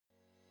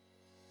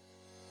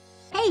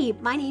Hey,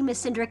 my name is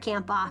Cindra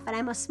Kamphoff, and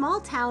I'm a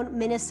small-town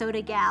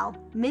Minnesota gal,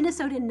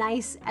 Minnesota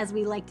nice as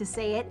we like to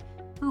say it,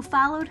 who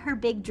followed her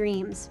big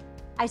dreams.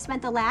 I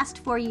spent the last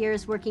 4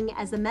 years working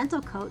as a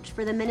mental coach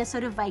for the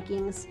Minnesota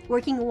Vikings,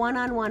 working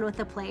one-on-one with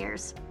the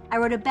players. I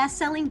wrote a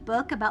best-selling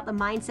book about the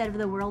mindset of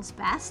the world's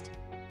best,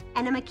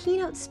 and I'm a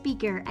keynote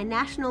speaker and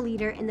national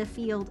leader in the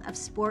field of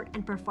sport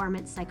and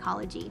performance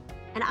psychology.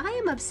 And I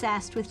am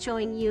obsessed with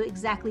showing you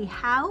exactly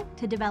how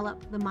to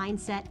develop the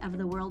mindset of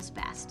the world's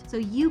best so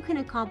you can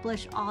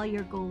accomplish all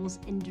your goals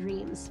and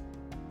dreams.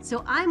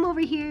 So I'm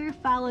over here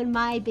following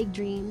my big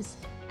dreams,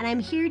 and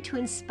I'm here to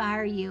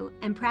inspire you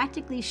and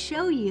practically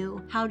show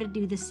you how to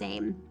do the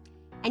same.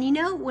 And you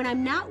know, when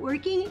I'm not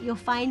working, you'll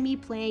find me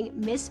playing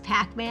Miss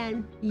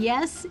Pac-Man.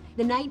 Yes,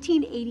 the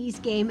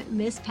 1980s game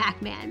Miss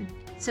Pac-Man.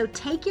 So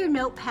take your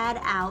notepad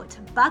out,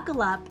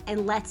 buckle up,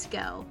 and let's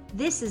go.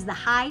 This is the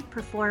High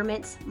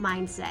Performance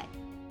Mindset.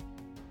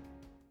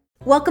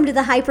 Welcome to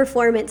the High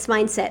Performance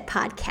Mindset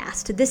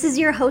Podcast. This is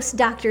your host,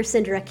 Dr.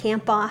 Cindra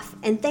Kamphoff,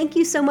 and thank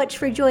you so much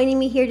for joining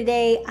me here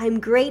today. I'm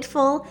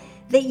grateful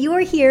that you're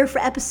here for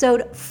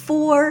episode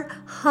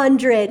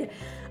 400.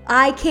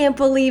 I can't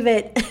believe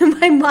it.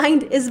 My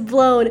mind is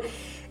blown.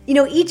 You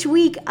know, each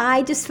week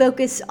I just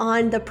focus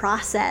on the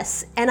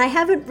process, and I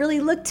haven't really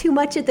looked too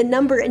much at the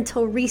number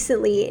until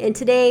recently. And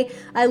today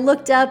I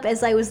looked up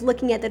as I was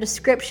looking at the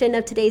description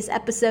of today's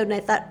episode, and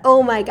I thought,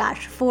 oh my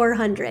gosh,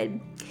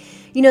 400.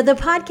 You know, the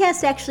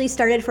podcast actually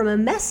started from a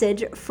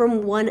message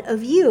from one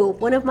of you,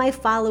 one of my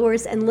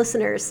followers and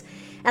listeners.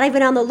 And I've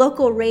been on the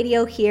local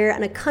radio here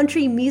on a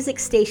country music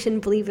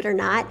station, believe it or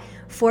not,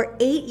 for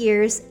 8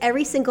 years,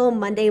 every single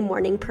Monday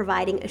morning,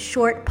 providing a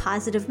short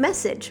positive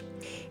message.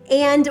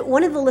 And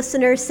one of the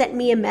listeners sent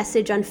me a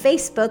message on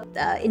Facebook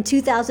in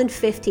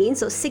 2015,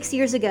 so 6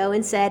 years ago,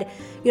 and said,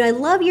 you know, I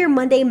love your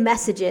Monday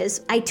messages.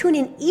 I tune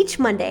in each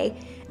Monday,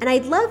 and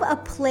I'd love a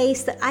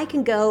place that I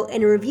can go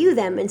and review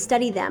them and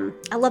study them.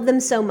 I love them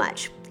so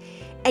much.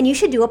 And you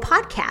should do a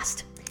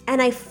podcast.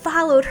 And I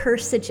followed her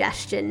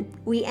suggestion.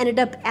 We ended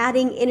up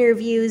adding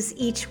interviews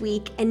each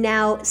week, and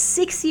now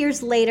 6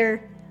 years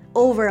later,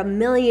 over 1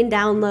 million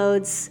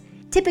downloads.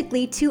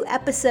 Typically 2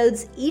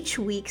 episodes each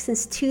week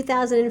since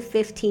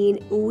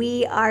 2015,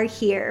 we are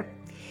here.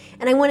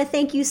 And I want to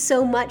thank you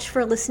so much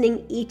for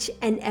listening each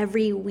and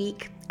every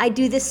week. I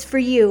do this for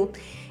you.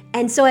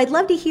 And so I'd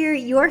love to hear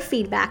your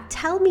feedback.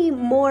 Tell me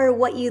more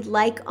what you'd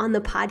like on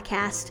the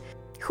podcast.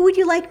 Who would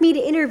you like me to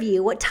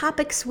interview? What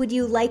topics would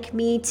you like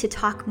me to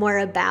talk more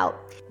about?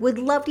 Would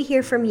love to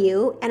hear from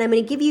you. And I'm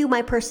going to give you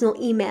my personal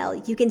email.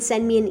 You can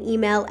send me an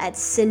email at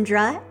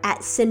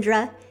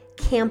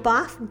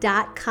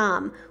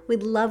cindra@cindrakamphoff.com.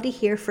 We'd love to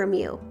hear from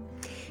you.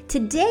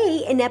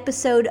 Today, in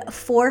episode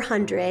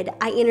 400,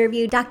 I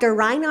interviewed Dr.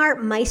 Reinar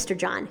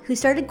Meisterjohn, who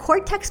started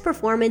Cortex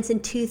Performance in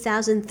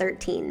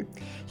 2013.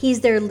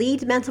 He's their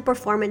lead mental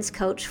performance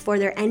coach for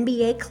their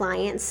NBA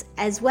clients,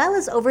 as well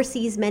as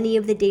oversees many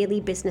of the daily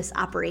business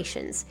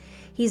operations.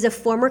 He's a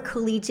former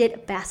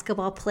collegiate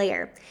basketball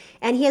player,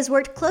 and he has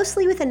worked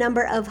closely with a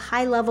number of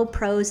high-level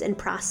pros and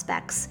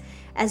prospects,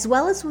 as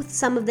well as with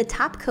some of the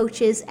top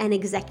coaches and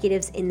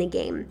executives in the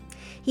game.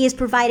 He has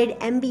provided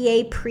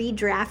NBA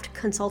pre-draft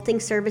consulting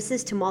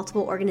services to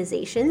multiple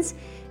organizations,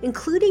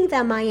 including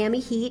the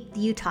Miami Heat, the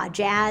Utah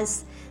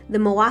Jazz, the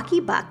Milwaukee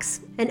Bucks,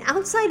 and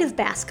outside of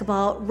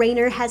basketball,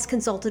 Reinar has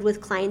consulted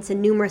with clients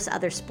in numerous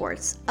other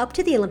sports, up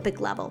to the Olympic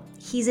level.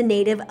 He's a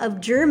native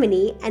of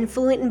Germany and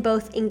fluent in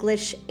both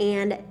English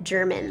and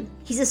German.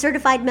 He's a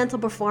certified mental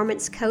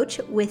performance coach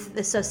with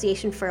the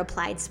Association for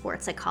Applied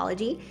Sports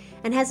Psychology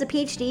and has a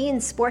PhD in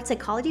sports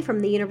psychology from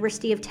the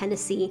University of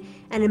Tennessee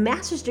and a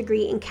master's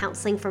degree in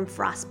counseling from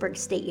Frostburg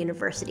State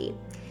University.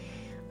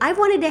 I've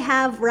wanted to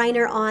have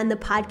Reinar on the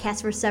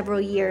podcast for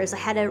several years. I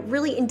had a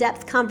really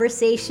in-depth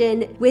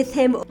conversation with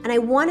him, and I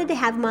wanted to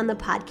have him on the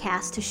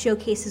podcast to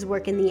showcase his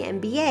work in the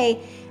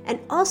NBA and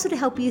also to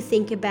help you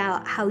think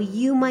about how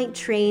you might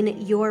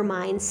train your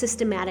mind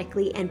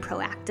systematically and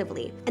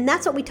proactively. And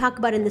that's what we talk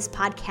about in this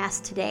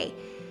podcast today.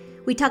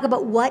 We talk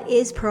about what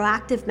is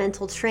proactive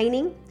mental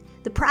training,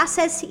 the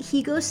process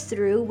he goes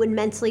through when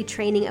mentally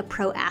training a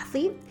pro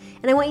athlete,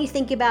 and I want you to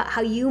think about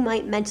how you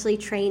might mentally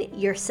train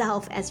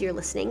yourself as you're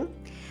listening,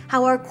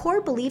 how our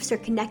core beliefs are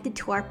connected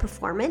to our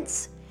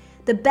performance,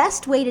 the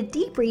best way to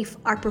debrief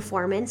our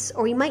performance,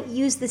 or we might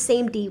use the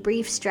same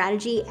debrief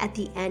strategy at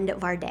the end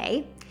of our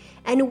day,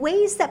 and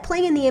ways that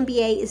playing in the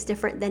NBA is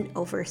different than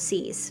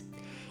overseas.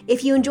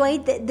 If you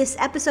enjoyed this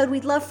episode,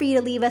 we'd love for you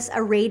to leave us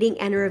a rating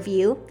and a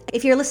review.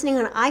 If you're listening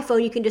on an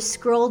iPhone, you can just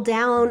scroll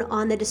down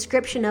on the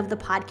description of the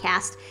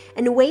podcast,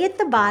 and way at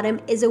the bottom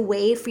is a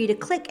way for you to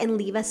click and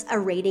leave us a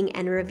rating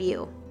and a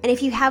review. And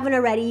if you haven't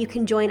already, you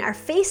can join our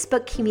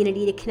Facebook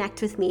community to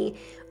connect with me.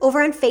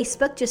 Over on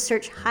Facebook, just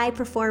search High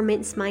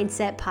Performance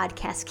Mindset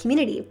Podcast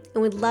Community,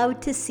 and we'd love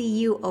to see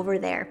you over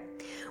there.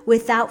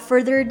 Without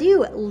further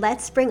ado,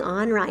 let's bring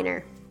on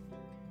Reinar.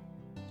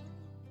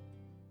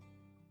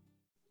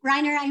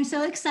 Reinar, I'm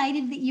so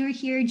excited that you're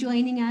here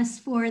joining us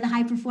for the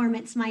High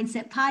Performance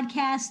Mindset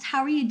Podcast. How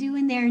are you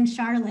doing there in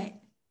Charlotte?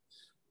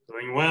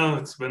 Doing well.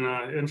 It's been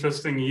an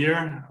interesting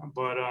year,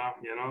 but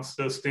you know,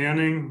 still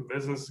standing.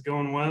 Business is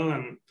going well,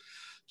 and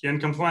can't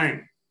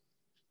complain.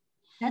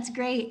 That's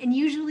great. And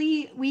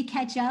usually we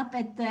catch up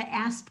at the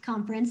ASP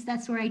conference.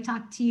 That's where I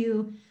talked to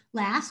you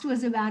last,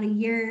 was about a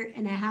year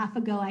and a half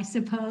ago, I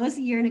suppose,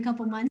 a year and a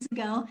couple months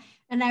ago.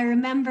 And I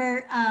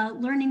remember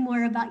learning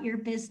more about your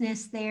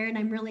business there. And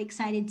I'm really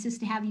excited just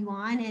to have you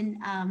on and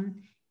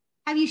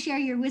have you share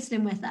your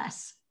wisdom with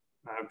us.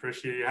 I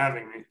appreciate you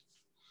having me.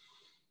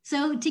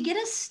 So to get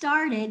us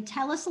started,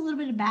 tell us a little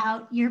bit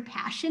about your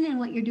passion and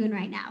what you're doing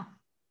right now.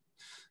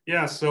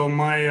 Yeah, so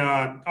my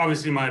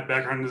obviously my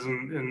background is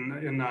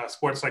in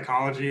sports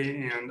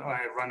psychology, and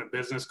I run a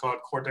business called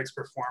Cortex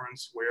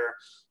Performance, where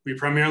we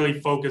primarily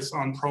focus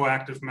on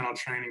proactive mental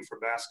training for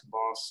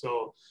basketball.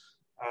 So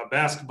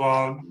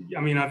basketball,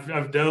 I mean,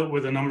 I've dealt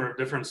with a number of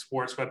different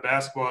sports, but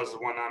basketball is the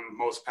one I'm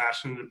most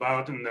passionate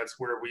about, and that's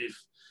where we've,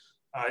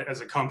 as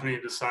a company,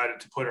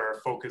 decided to put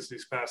our focus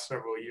these past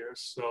several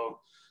years. So.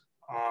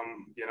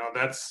 You know,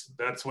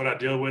 that's what I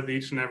deal with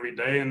each and every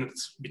day, and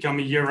it's become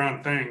a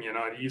year-round thing. You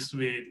know, it used to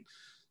be,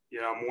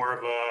 you know, more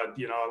of a,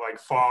 you know, like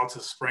fall to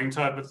spring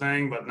type of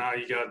thing, but now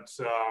you got,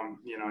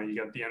 you know, you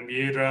got the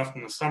NBA draft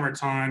in the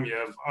summertime. You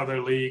have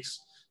other leagues.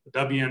 The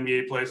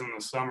WNBA plays in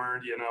the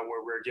summer. You know,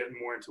 where we're getting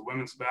more into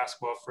women's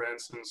basketball, for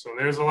instance. So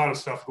there's a lot of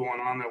stuff going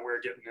on that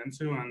we're getting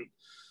into,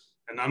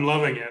 and I'm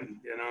loving it.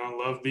 You know,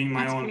 I love being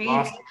my own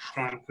boss,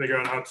 trying to figure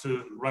out how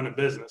to run a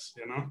business.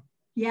 You know.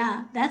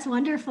 Yeah, that's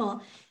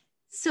wonderful.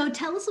 So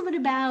tell us a bit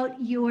about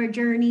your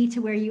journey to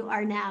where you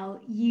are now.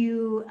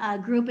 You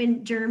grew up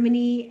in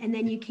Germany and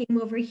then you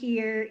came over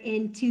here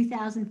in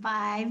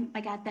 2005, if I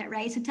got that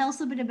right. So tell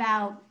us a bit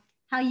about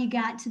how you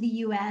got to the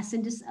US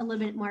and just a little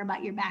bit more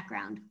about your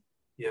background.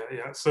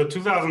 Yeah. So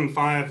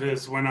 2005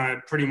 is when I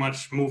pretty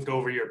much moved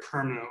over here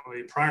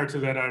permanently. Prior to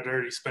that, I'd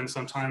already spent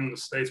some time in the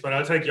States, but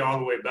I'll take you all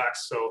the way back.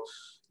 So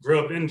grew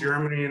up in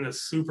Germany in a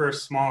super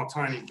small,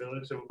 tiny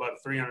village of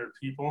about 300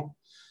 people.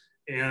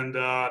 And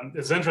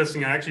it's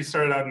interesting. I actually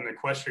started out in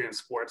equestrian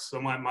sports. So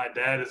my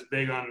dad is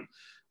big on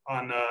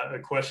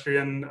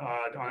equestrian,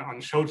 on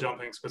show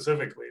jumping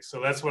specifically. So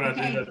that's what I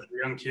did as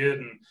a young kid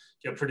and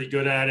get pretty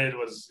good at it.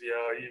 Was, you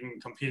know, even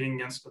competing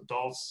against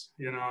adults,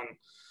 you know,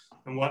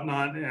 and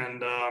whatnot.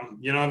 And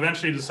you know,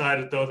 eventually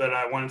decided though that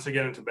I wanted to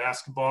get into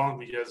basketball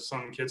because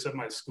some kids at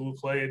my school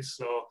played.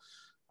 So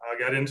I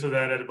got into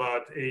that at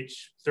about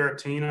age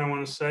 13, I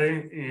want to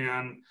say,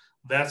 and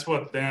that's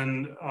what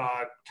then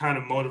kind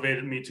of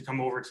motivated me to come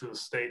over to the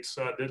States.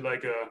 So I did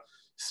like a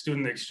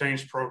student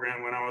exchange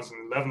program when I was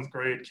in 11th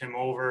grade, came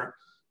over,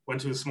 went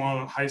to a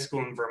small high school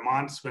in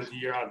Vermont, spent a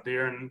year out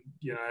there, and,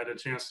 you know, I had a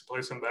chance to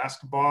play some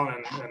basketball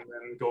and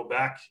then go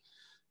back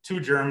to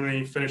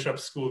Germany, finish up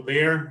school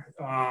there.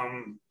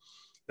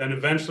 Then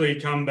eventually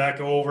come back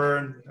over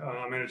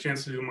and had a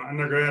chance to do my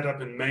undergrad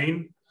up in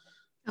Maine.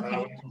 I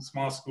went to a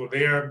small school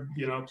there,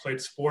 you know,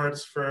 played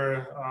sports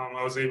for,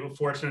 I was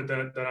fortunate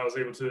that I was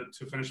able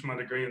to finish my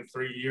degree in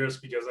 3 years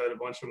because I had a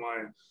bunch of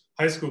my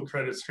high school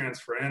credits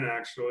transfer in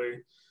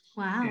actually.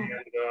 Wow.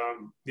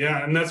 And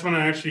yeah, and that's when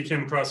I actually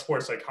came across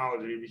sports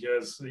psychology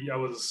because I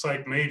was a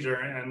psych major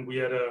and we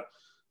had a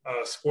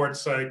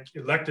sports psych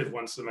elective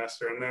one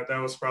semester. And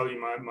that was probably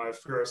my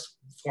first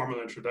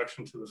formal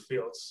introduction to the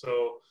field.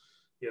 So,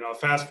 you know,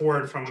 fast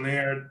forward from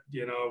there,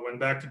 you know, went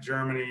back to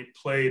Germany,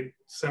 played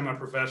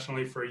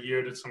semi-professionally for a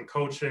year, did some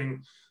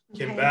coaching,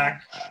 came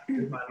back,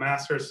 did my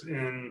master's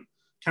in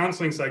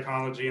counseling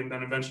psychology, and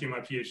then eventually my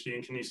PhD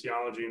in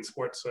kinesiology and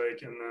sports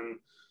psych, and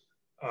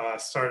then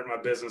started my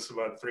business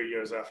about 3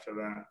 years after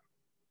that.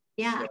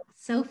 Yeah,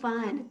 so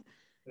fun.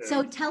 Yeah.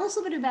 So tell us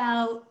a bit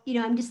about, you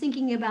know, I'm just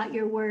thinking about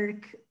your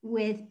work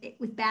with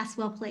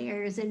basketball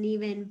players and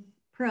even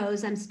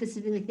pros. I'm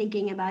specifically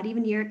thinking about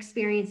even your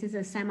experience as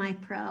a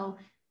semi-pro.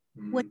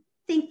 What do you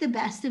think the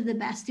best of the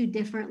best do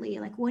differently?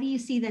 Like, what do you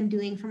see them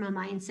doing from a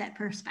mindset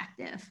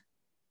perspective?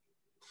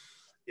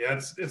 Yeah,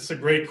 it's a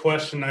great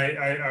question.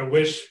 I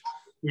wish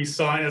we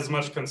saw as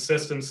much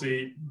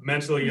consistency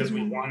mentally as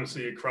we want to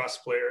see across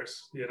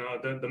players. You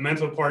know, the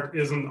mental part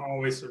isn't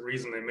always the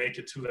reason they make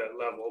it to that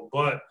level,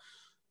 but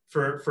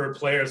for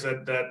players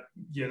that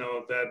you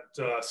know,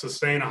 that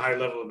sustain a high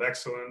level of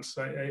excellence,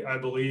 I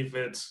believe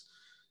it's,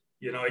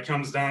 you know, it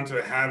comes down to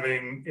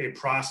having a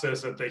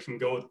process that they can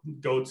go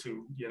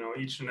to, you know,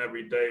 each and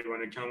every day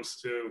when it comes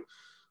to,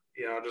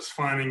 you know, just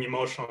finding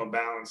emotional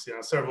balance. You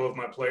know, several of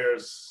my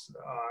players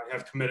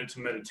have committed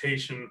to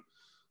meditation,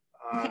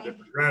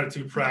 different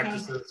gratitude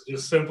practices,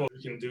 just simple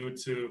you can do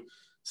to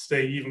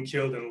stay even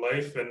keeled in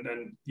life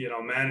and you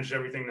know, manage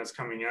everything that's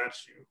coming at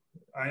you.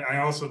 I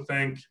also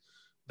think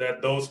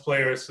that those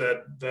players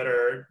that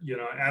are, you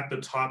know, at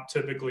the top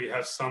typically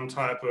have some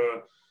type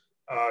of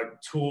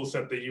tools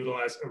that they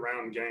utilize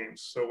around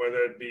games. So whether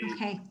it be,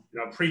 you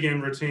know,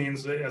 pregame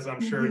routines, as I'm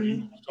sure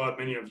you taught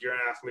many of your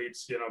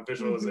athletes, you know,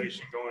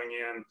 visualization going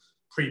in,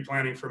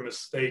 pre-planning for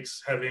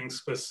mistakes, having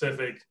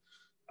specific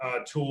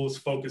tools,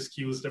 focus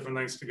cues, different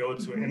things to go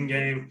to in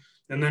game,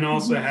 and then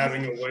also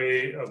having a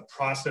way of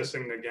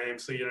processing the game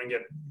so you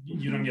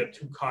don't get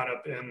too caught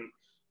up in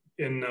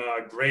in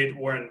great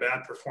or in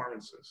bad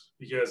performances,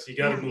 because you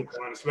got to move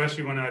on,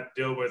 especially when I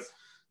deal with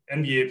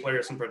NBA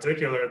players in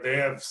particular. They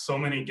have so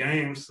many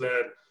games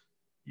that,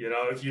 you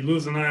know, if you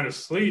lose a night of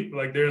sleep,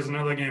 like there's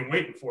another game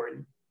waiting for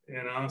you,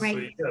 you know? Right. So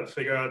you got to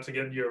figure out to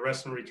get your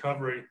rest and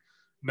recovery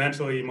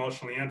mentally,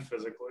 emotionally, and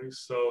physically.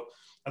 So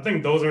I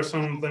think those are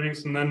some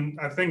things. And then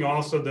I think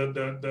also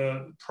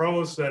the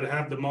pros that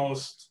have the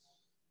most,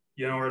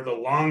 you know, or the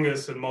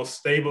longest and most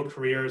stable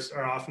careers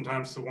are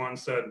oftentimes the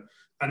ones that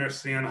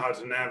understand how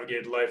to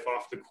navigate life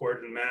off the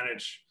court and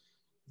manage,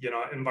 you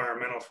know,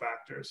 environmental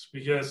factors,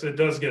 because it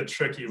does get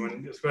tricky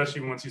when, especially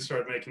once you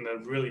start making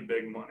that really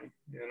big money,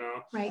 you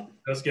know. Right.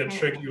 It does get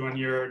tricky when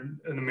you're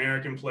an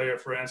American player,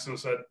 for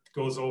instance, that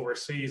goes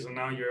overseas and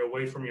now you're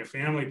away from your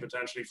family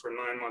potentially for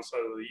 9 months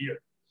out of the year.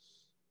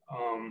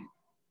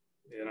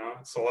 You know,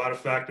 it's a lot of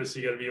factors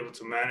you got to be able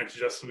to manage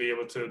just to be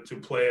able to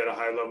play at a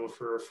high level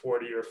for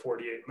 40 or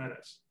 48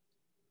 minutes.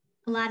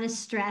 A lot of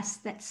stress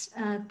that's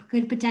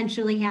could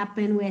potentially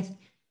happen with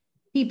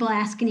people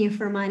asking you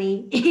for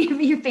money,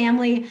 your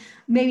family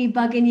maybe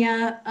bugging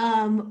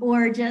you,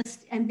 or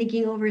just, I'm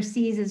thinking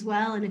overseas as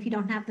well. And if you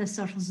don't have the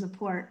social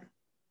support.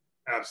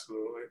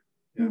 Absolutely.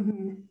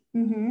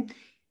 Yeah.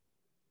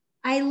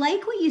 I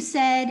like what you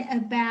said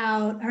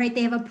about, all right,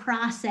 they have a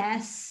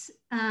process,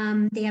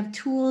 they have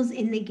tools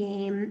in the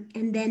game,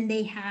 and then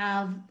they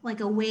have like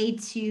a way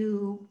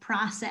to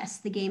process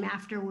the game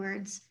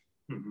afterwards.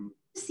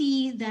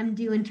 See them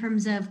do in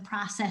terms of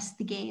process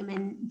the game,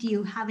 and do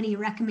you have any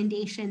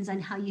recommendations on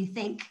how you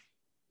think?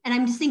 And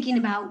I'm just thinking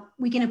about,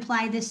 we can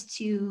apply this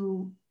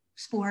to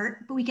sport,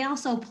 but we can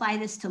also apply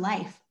this to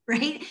life,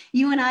 right?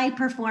 You and I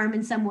perform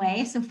in some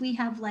way, so if we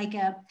have like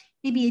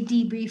maybe a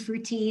debrief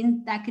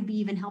routine, that could be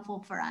even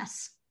helpful for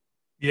us.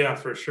 Yeah,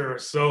 for sure.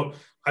 So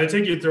I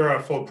take you through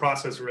our full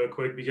process real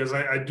quick, because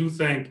I do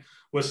think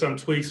with some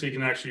tweaks, you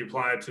can actually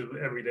apply it to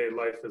everyday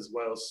life as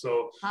well.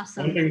 So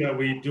One thing that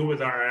we do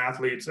with our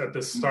athletes at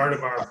the start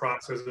of our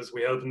process is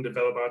we help them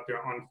develop out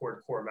their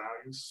on-court core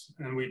values.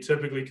 And we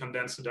typically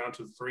condense it down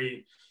to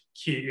 3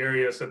 key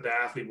areas that the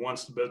athlete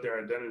wants to build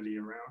their identity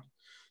around.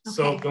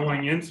 So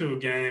going into a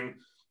game,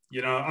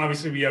 you know,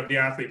 obviously we have the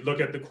athlete look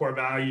at the core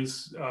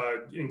values,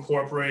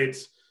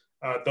 incorporate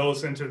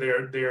those into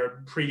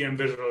their pre-game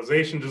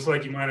visualization, just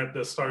like you might at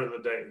the start of the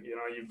day. You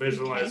know, you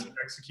visualize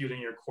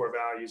executing your core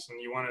values, and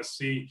you want to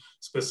see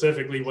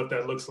specifically what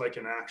that looks like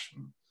in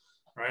action,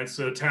 right?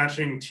 So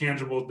attaching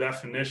tangible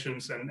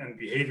definitions and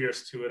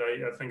behaviors to it,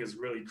 I think is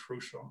really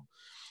crucial.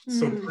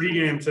 So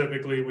pre-game,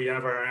 typically we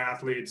have our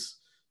athletes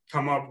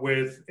come up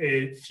with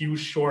a few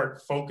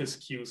short focus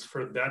cues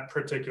for that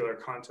particular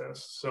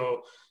contest.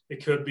 So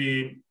it could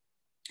be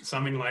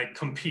something like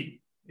compete.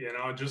 You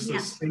know, just a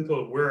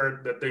simple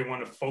word that they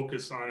want to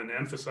focus on and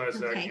emphasize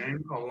that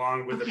game,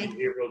 along with a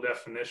behavioral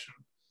definition.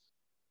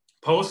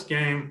 Post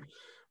game,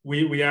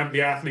 we have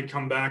the athlete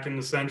come back and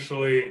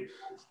essentially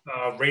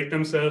rate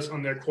themselves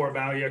on their core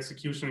value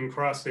execution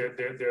across their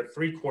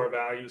 3 core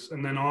values,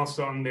 and then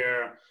also on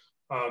their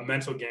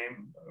mental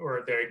game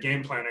or their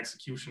game plan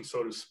execution,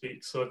 so to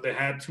speak. So if they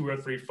had 2 or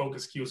 3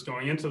 focus cues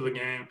going into the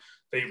game,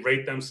 they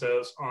rate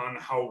themselves on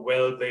how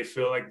well they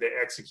feel like they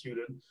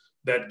executed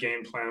that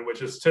game plan,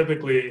 which is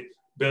typically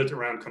built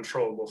around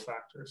controllable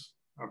factors.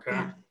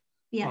 Okay.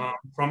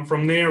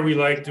 From there, we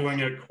like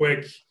doing a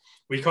quick,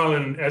 we call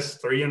it an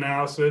S3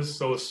 analysis.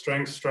 So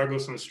strengths,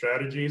 struggles, and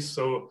strategies.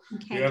 So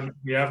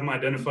we have them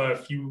identify a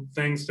few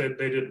things that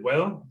they did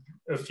well,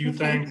 a few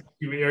things, a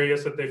few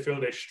areas that they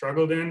feel they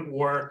struggled in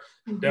or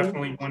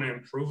definitely want to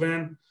improve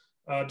in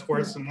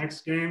towards the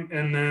next game.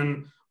 And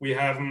then we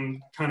have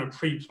them kind of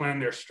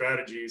pre-plan their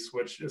strategies,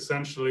 which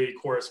essentially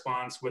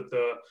corresponds with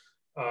the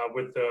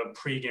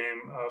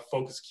pre-game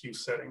focus cue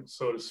setting,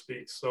 so to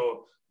speak.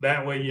 So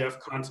that way you have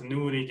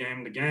continuity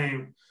game to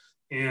game,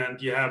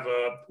 and you have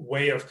a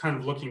way of kind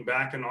of looking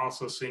back and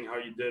also seeing how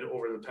you did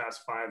over the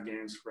past 5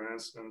 games, for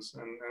instance.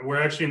 And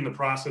we're actually in the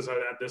process, I'll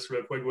add this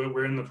real quick,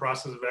 we're in the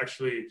process of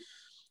actually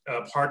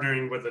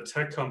partnering with a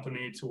tech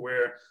company to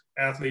where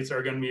athletes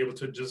are going to be able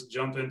to just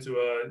jump into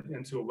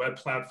a web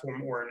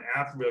platform or an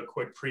app real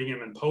quick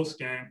pre-game and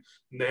post-game,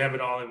 and they have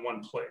it all in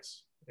one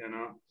place, you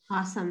know?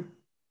 Awesome.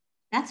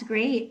 That's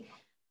great.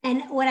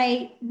 And what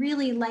I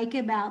really like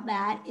about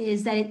that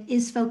is that it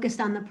is focused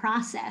on the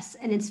process,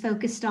 and it's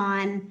focused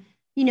on,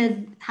 you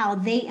know, how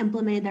they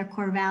implemented their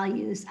core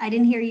values. I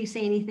didn't hear you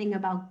say anything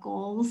about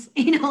goals,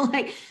 you know,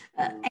 like,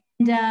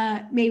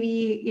 and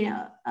maybe, you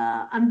know,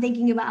 I'm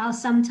thinking about how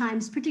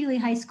sometimes, particularly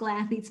high school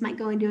athletes might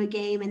go into a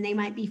game and they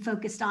might be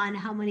focused on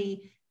how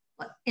many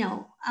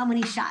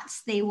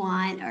shots they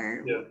want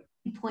or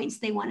points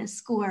they want to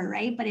score,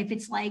 right? But if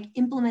it's like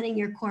implementing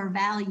your core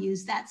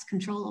values, that's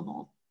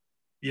controllable.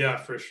 Yeah,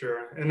 for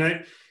sure. And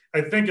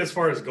I think as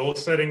far as goal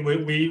setting,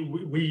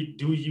 we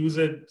do use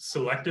it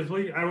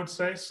selectively, I would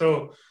say.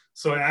 So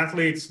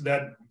athletes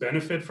that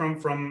benefit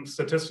from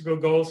statistical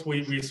goals,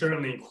 we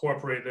certainly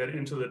incorporate that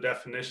into the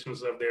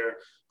definitions of their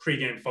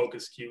pregame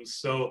focus cues.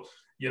 So,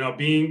 you know,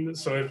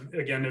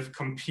 if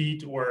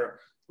compete or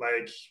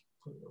like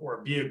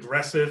or be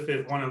aggressive.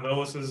 If one of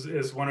those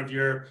is one of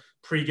your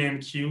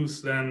pregame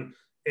cues, then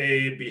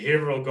a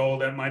behavioral goal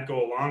that might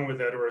go along with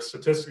that, or a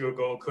statistical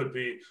goal, could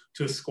be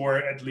to score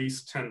at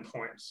least 10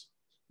 points.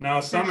 Now,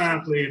 some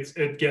athletes,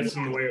 it gets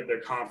in the way of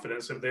their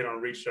confidence if they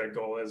don't reach that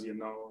goal, as you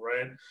know,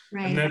 right?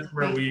 And that's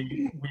where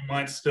we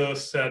might still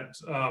set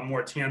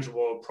more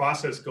tangible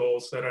process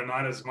goals that are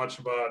not as much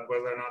about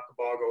whether or not the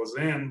ball goes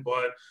in,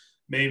 but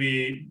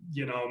maybe,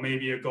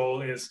 maybe a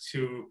goal is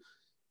to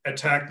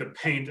attack the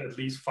paint at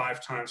least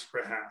 5 times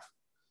per half,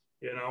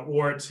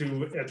 or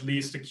to at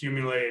least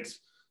accumulate,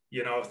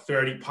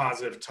 30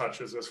 positive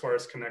touches as far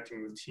as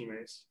connecting with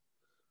teammates.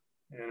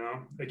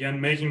 Again,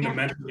 making the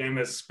mental game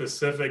as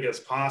specific as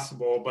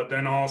possible, but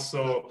then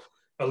also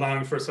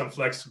allowing for some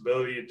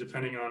flexibility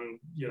depending on,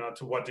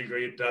 to what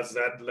degree does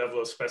that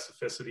level of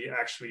specificity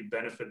actually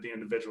benefit the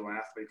individual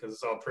athlete, because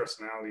it's all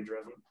personality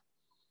driven.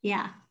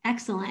 Yeah,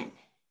 excellent.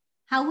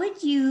 How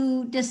would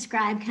you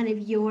describe kind of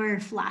your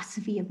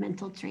philosophy of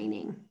mental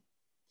training?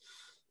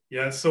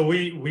 Yeah, so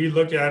we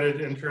look at it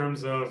in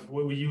terms of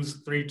what we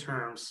use 3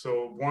 terms.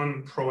 So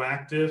one,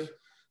 proactive.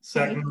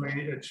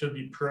 Secondly, it should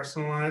be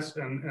personalized,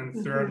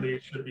 and thirdly,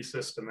 it should be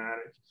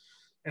systematic.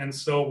 And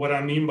so what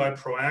I mean by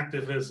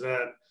proactive is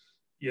that,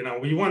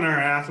 we want our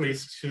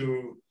athletes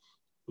to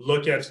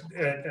look at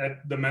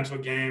the mental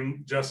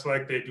game just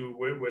like they do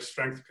with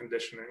strength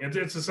conditioning.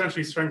 It's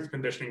essentially strength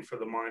conditioning for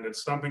the mind.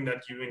 It's something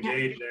that you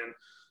engage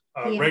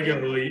in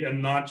regularly, and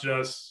not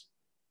just,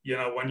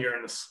 when you're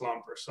in a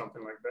slump or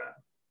something like that.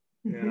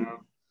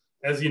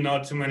 As you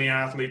know, too many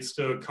athletes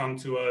still come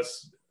to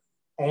us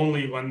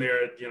only when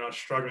they're,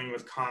 struggling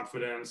with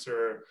confidence,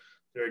 or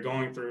they're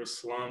going through a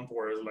slump,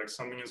 or like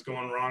something is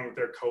going wrong with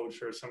their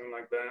coach or something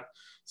like that.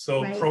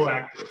 So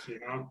proactive,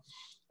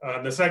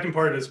 The second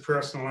part is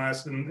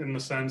personalized in the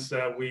sense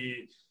that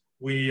we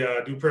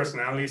do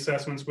personality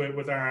assessments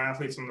with our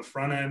athletes on the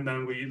front end.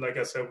 Then we, like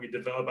I said, we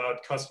develop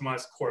out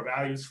customized core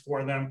values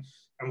for them.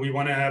 And we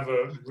want to have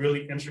a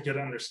really intricate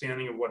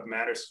understanding of what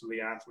matters to the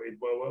athlete.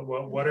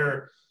 What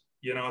are,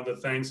 the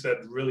things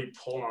that really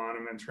pull on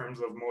them in terms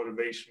of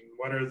motivation?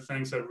 What are the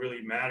things that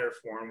really matter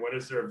for them? What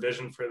is their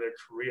vision for their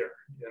career,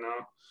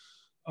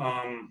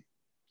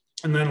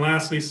 And then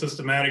lastly,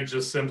 systematic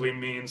just simply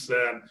means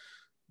that,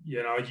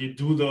 you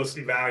do those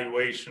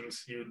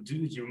evaluations,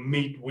 you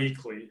meet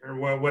weekly, or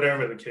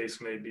whatever the case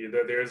may be,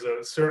 that there's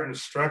a certain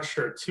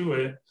structure to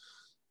it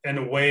and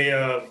a way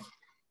of,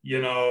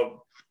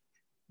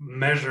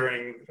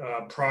 measuring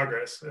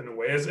progress in a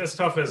way, as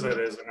tough as it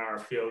is in our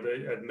field,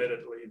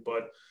 admittedly.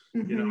 But,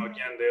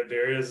 again,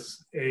 there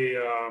is a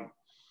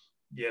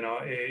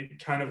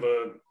kind of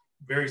a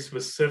very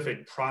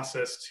specific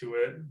process to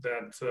it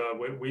that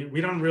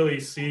we don't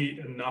really see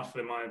enough,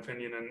 in my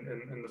opinion,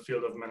 in the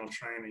field of mental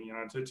training.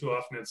 Too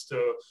often it's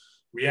still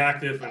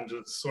reactive and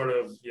just sort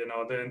of,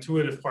 the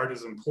intuitive part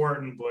is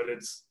important, but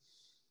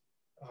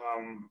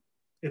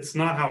it's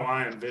not how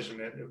I envision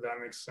it, if that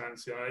makes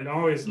sense. It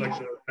always, like,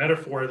 the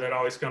metaphor that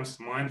always comes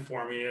to mind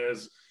for me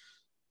is,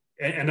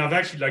 and I've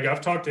actually,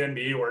 I've talked to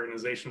NBA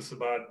organizations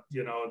about,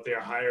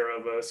 their hire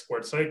of a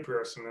sports psych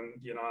person,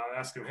 and, I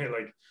ask them, hey,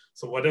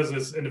 so what does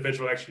this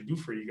individual actually do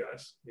for you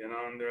guys?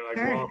 And they're like,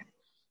 well,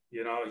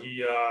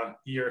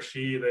 he or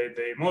she,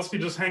 they mostly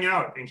just hang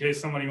out in case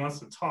somebody wants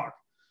to talk.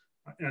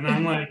 And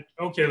I'm like,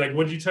 okay,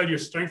 would you tell your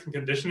strength and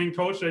conditioning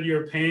coach that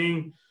you're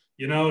paying,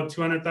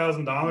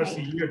 $200,000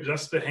 a year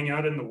just to hang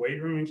out in the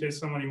weight room in case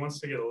somebody wants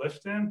to get a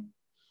lift in?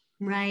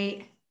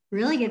 Right.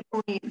 Really good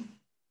point.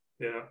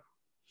 Yeah.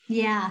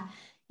 Yeah.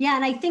 Yeah.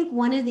 And I think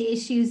one of the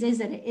issues is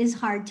that it is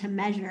hard to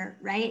measure,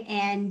 right?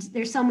 And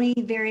there's so many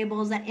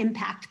variables that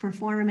impact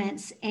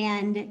performance.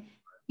 And,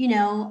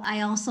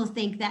 I also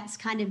think that's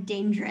kind of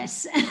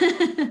dangerous.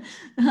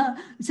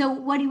 So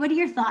what are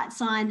your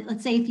thoughts on,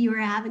 let's say if you were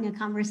having a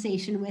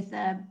conversation with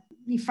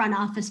the front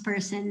office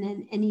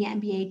person in the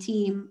NBA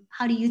team,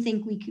 how do you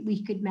think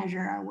we could measure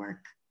our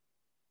work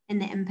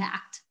and the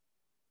impact?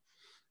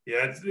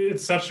 Yeah,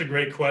 it's such a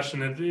great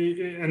question,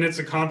 and it's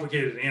a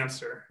complicated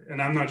answer.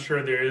 And I'm not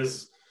sure there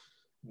is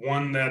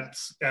one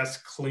that's as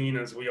clean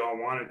as we all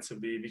want it to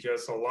be,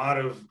 because a lot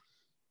of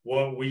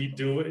what we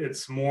do,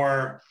 it's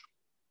more,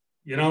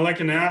 like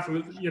an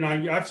athlete,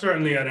 I've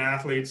certainly had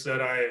athletes that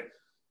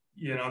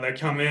that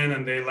come in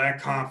and they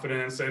lack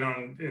confidence. They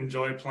don't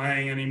enjoy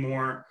playing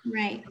anymore,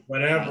 right?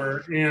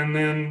 Whatever. Right. And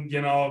then,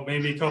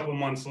 maybe a couple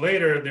months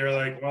later, they're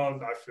like, well,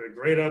 I feel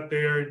great out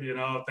there.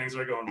 Things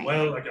are going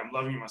well. Like, I'm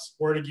loving my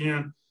sport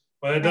again.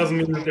 But it doesn't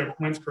mean that their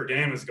points per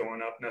game is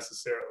going up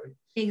necessarily.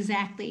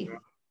 Exactly.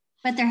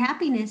 But their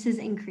happiness has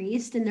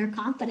increased, and their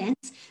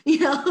confidence,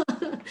 their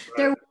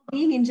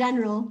well-being in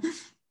general.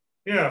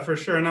 Yeah, for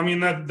sure. And I mean,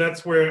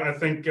 that's where I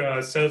think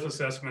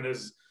self-assessment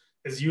is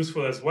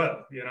useful as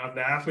well. If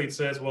the athlete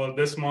says, well,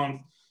 this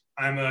month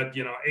I'm at,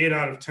 8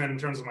 out of 10 in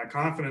terms of my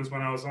confidence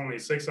when I was only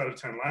 6 out of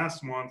 10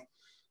 last month,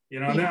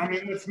 then, I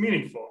mean, it's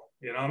meaningful.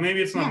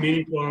 Maybe it's not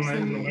meaningful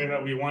in the way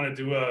that we want to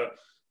do a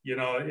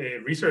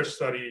research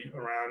study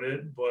around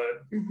it,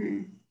 but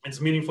it's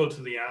meaningful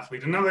to the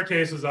athlete. In other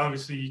cases,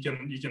 obviously,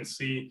 you can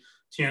see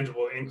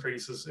tangible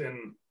increases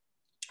in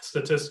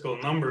statistical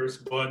numbers,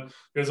 but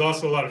there's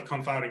also a lot of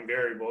confounding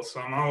variables. So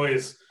I'm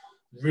always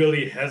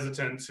really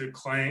hesitant to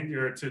claim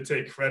or to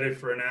take credit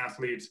for an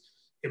athlete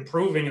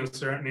improving in a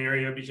certain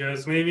area,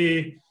 because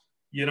maybe,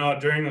 you know,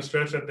 during the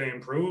stretch that they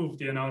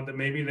improved, you know, that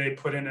maybe they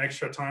put in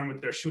extra time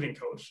with their shooting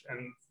coach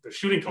and the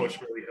shooting coach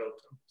really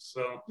helped them.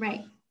 So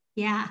right.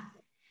 Yeah.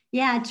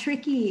 Yeah.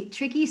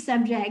 Tricky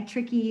subject,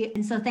 tricky.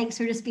 And so thanks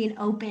for just being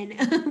open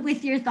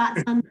with your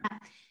thoughts on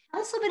that. Tell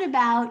us a bit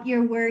about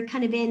your work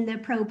kind of in the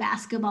pro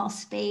basketball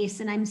space.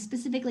 And I'm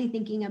specifically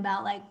thinking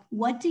about, like,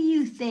 what do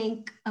you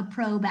think a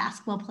pro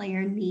basketball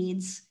player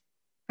needs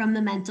from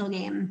the mental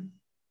game?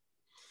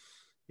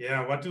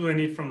 Yeah, what do they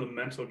need from the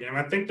mental game?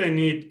 I think they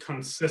need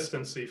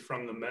consistency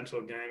from the mental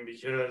game,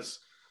 because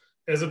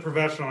as a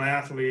professional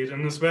athlete,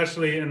 and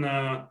especially in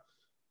a,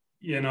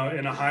 you know,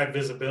 in a high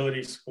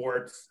visibility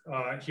sport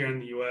here in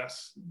the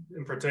US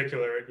in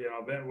particular, you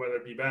know, whether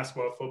it be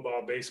basketball,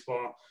 football,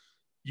 baseball,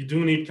 you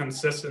do need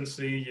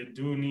consistency, you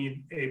do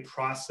need a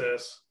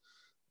process,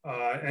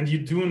 and you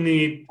do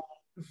need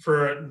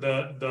for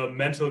the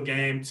mental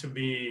game to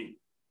be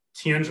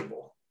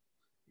tangible.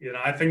 You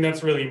know, I think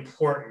that's really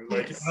important.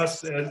 Like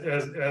us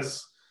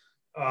as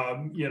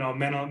you know,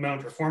 mental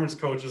performance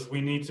coaches,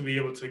 we need to be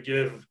able to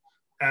give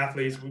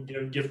athletes,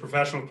 give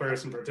professional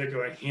players in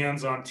particular,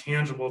 hands-on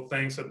tangible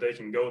things that they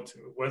can go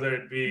to, whether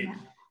it be,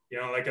 you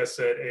know, like I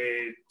said,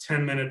 a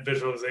 10-minute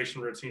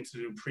visualization routine to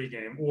do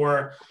pregame,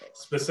 or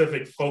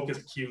specific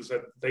focus cues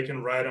that they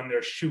can write on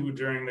their shoe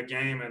during the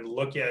game and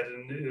look at,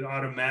 and it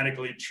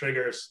automatically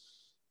triggers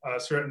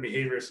certain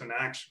behaviors and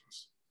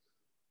actions.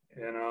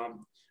 And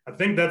I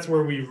think that's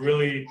where we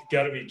really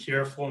got to be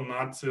careful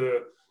not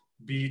to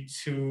be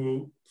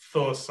too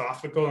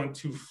philosophical and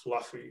too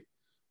fluffy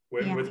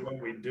with what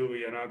we do,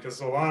 you know,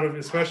 because a lot of,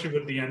 especially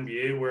with the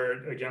NBA,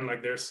 where again,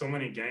 like there's so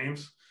many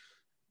games,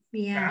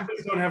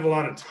 athletes don't have a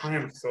lot of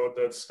time. So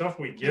the stuff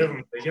we give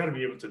them, they got to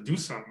be able to do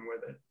something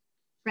with it.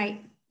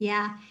 Right.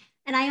 Yeah.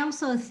 And I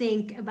also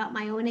think about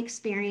my own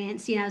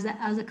experience. You know,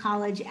 I was a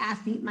college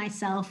athlete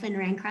myself and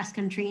ran cross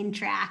country and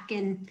track.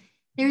 And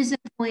there's a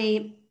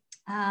point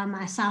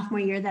my sophomore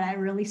year that I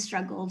really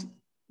struggled,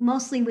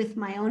 mostly with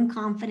my own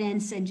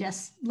confidence and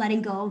just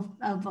letting go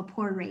of a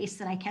poor race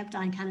that I kept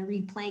on kind of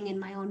replaying in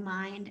my own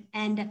mind.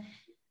 And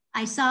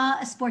I saw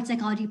a sports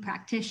psychology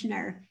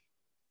practitioner,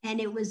 and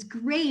it was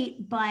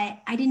great, but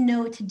I didn't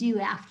know what to do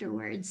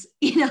afterwards,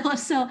 you know?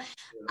 So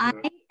I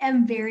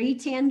am very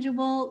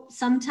tangible,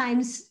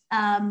 sometimes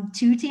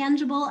too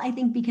tangible, I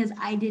think, because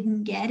I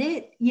didn't get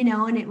it, you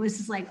know, and it was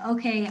just like,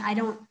 okay, I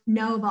don't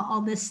know about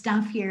all this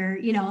stuff here,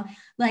 you know,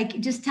 like,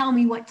 just tell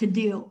me what to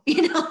do,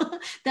 you know,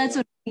 that's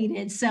what I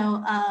needed.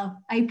 So I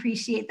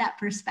appreciate that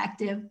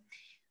perspective.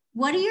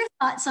 What are your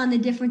thoughts on the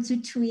difference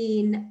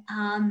between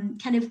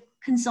kind of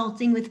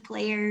consulting with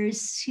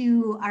players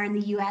who are in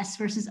the US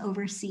versus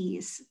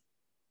overseas?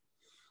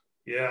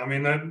 Yeah, I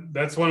mean,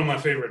 that's one of my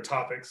favorite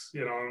topics,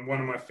 you know, and one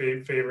of my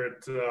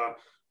favorite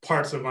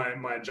parts of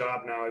my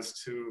job now is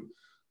to,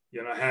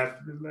 you know, I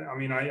have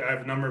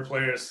a number of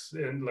players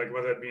in, like,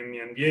 whether it be in the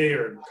NBA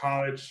or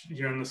college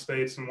here in the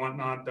States and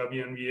whatnot,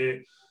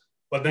 WNBA,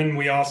 but then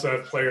we also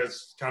have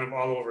players kind of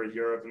all over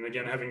Europe. And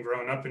again, having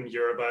grown up in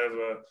Europe, I have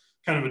a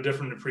kind of a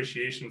different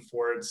appreciation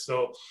for it.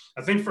 So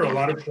I think for a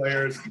lot of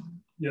players,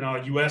 you know,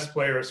 US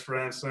players,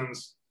 for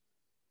instance,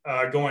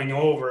 going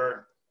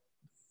over,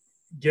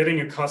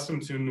 getting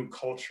accustomed to a new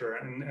culture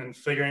and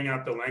figuring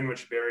out the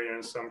language barrier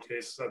in some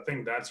cases, I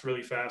think that's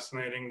really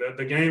fascinating.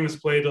 The game is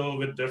played a little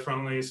bit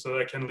differently, so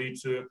that can lead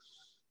to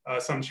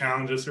some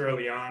challenges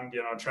early on.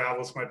 You know,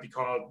 travels might be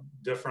called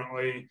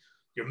differently.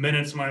 Your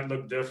minutes might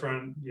look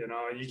different. You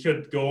know, you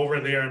could go over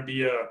there and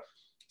be a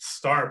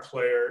star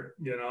player,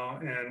 you know,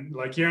 and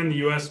like here in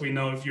the US, we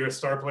know if you're a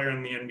star player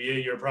in the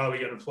NBA, you're probably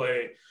going to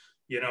play,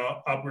 you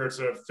know, upwards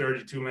of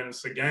 32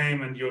 minutes a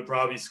game, and you would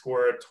probably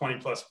score 20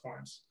 plus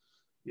points.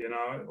 You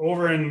know,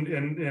 over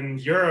in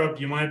Europe,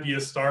 you might be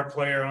a star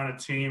player on a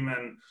team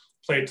and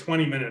play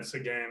 20 minutes a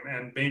game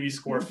and maybe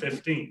score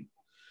 15.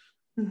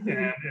 Mm-hmm.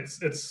 And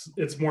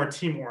it's more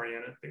team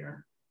oriented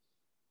there,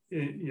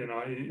 you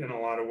know, in a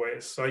lot of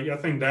ways. So I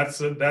think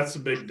that's a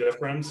big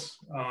difference.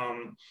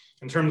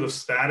 In terms of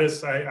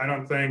status, I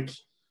don't think,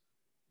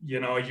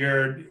 you know,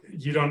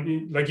 you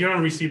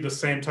don't receive the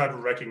same type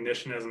of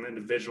recognition as an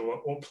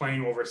individual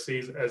playing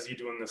overseas as you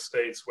do in the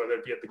States, whether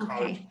it be at the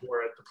college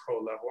or at the pro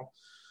level.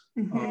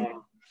 Mm-hmm.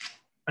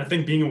 I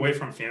think being away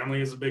from family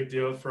is a big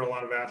deal for a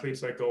lot of athletes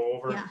that go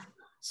over. Yeah.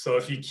 So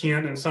if you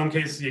can't, in some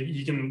cases,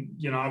 you can,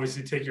 you know,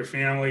 obviously take your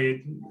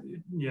family,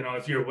 you know,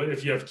 if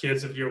you have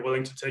kids, if you're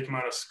willing to take them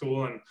out of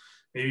school and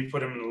maybe put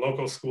them in a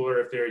local school, or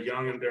if they're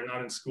young and they're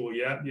not in school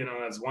yet, you know,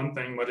 that's one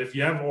thing. But if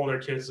you have older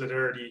kids that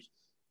already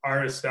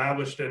are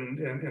established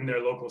in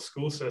their local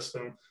school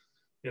system,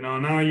 you know,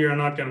 now you're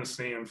not going to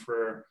see them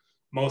for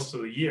most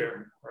of the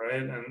year,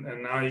 right?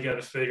 And now you got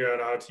to figure out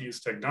how to use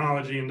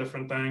technology and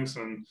different things,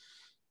 and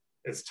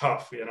it's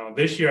tough. You know,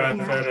 this year I've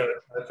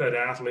had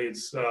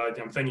athletes.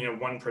 I'm thinking of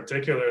one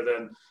particular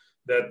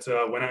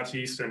that went out to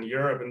Eastern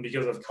Europe, and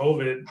because of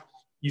COVID,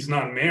 he's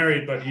not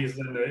married, but he's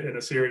in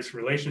a serious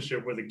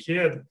relationship with a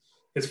kid,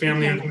 his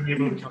family Okay. hasn't been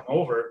able to come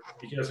over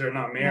because they're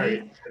not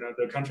married. Right. You know,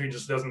 the country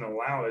just doesn't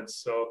allow it.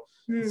 So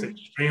it's Mm.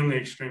 extremely,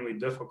 extremely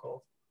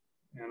difficult,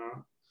 you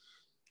know.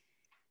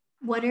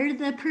 What are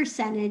the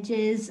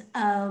percentages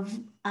of,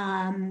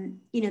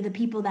 you know, the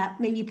people that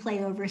maybe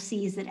play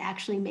overseas that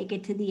actually make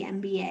it to the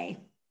NBA?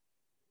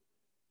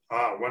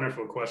 Ah,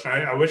 wonderful question.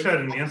 I wish I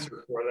had an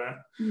answer for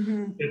that.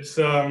 Mm-hmm. It's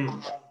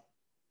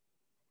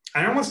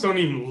I almost don't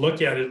even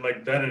look at it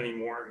like that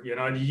anymore. You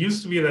know, it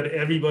used to be that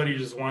everybody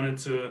just wanted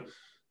to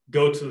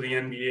go to the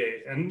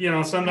NBA. And, you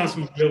know, sometimes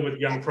we deal with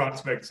young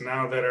prospects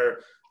now that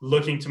are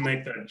looking to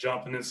make that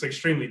jump, and it's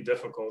extremely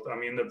difficult. I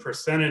mean, the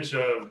percentage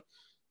of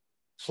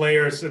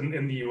players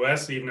in the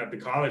US, even at the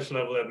college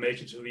level, that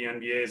make it to the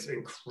NBA is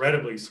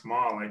incredibly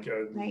small, like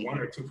Right. 1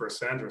 or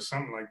 2% or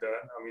something like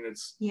that. I mean,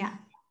 Yeah.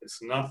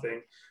 it's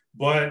nothing.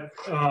 But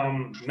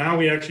now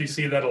we actually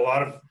see that a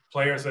lot of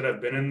players that have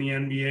been in the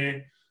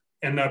NBA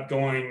end up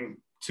going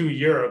to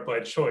Europe by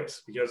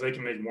choice because they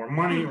can make more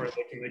money or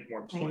they can make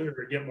more play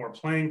or get more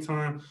playing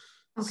time.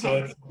 Okay. So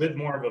it's a bit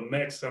more of a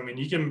mix. I mean,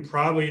 you can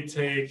probably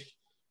take,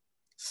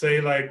 say,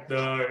 like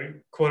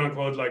the quote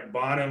unquote like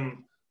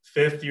bottom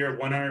 50 or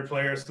 100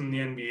 players from the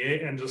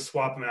NBA and just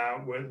swap them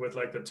out with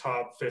like the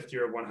top 50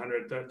 or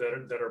 100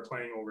 that are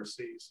playing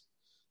overseas.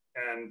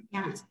 And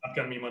it's not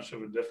going to be much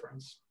of a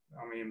difference.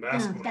 I mean,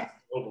 basketball is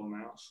global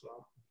now,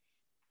 so.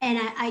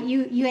 And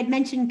you had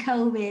mentioned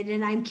COVID,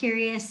 and I'm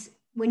curious,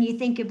 when you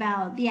think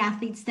about the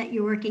athletes that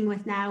you're working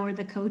with now or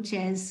the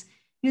coaches,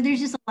 you know, there's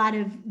just a lot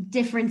of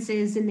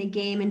differences in the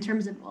game in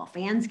terms of, well,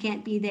 fans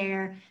can't be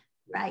there,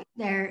 right?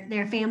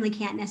 Their family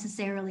can't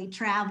necessarily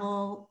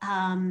travel.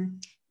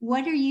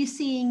 What are you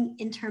seeing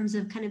in terms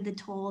of kind of the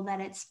toll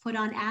that it's put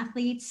on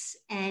athletes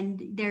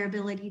and their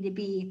ability to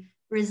be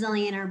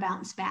resilient or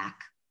bounce back?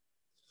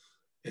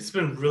 It's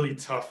been really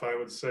tough, I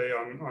would say,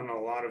 on a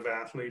lot of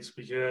athletes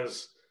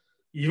because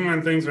even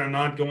when things are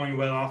not going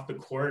well off the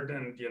court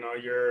and, you know,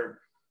 you're,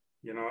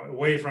 you know,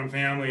 away from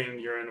family and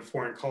you're in a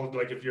foreign culture,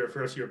 like if you're a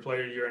first year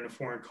player, you're in a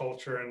foreign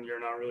culture and you're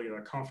not really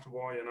that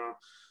comfortable, you know.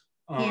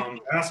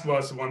 Basketball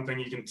is the one thing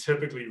you can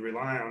typically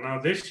rely on. Now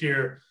this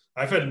year,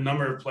 I've had a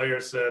number of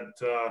players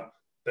that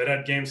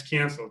had games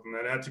canceled and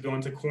that had to go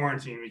into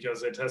quarantine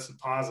because they tested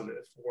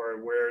positive,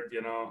 or where,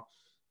 you know,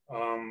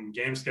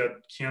 games got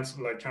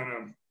canceled, like kind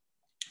of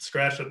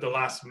scratched at the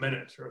last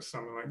minute or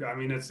something like that. I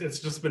mean, it's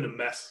just been a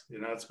mess, you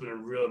know. It's been a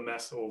real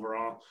mess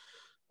overall.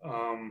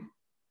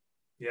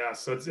 Yeah,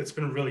 so it's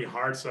been really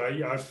hard. So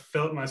I've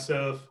felt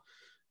myself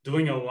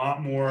doing a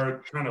lot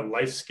more kind of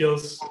life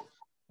skills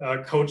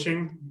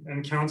coaching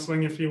and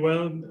counseling, if you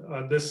will,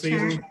 this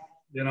season,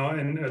 you know,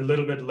 and a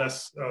little bit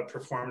less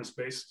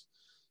performance-based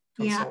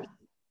consulting.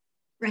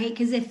 Yeah, right.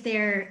 Because if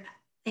they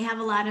have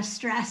a lot of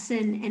stress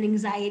and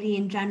anxiety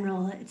in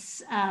general,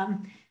 it's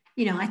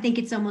you know, I think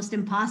it's almost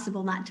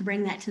impossible not to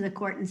bring that to the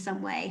court in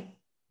some way.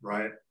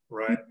 Right.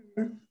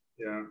 Mm-hmm.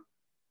 Yeah.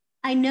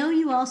 I know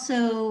you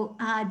also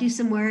do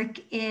some work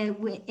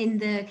in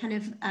the kind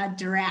of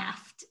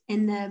draft,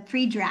 in the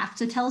pre-draft.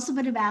 So tell us a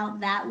bit about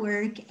that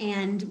work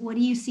and what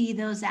do you see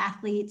those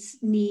athletes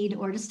need,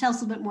 or just tell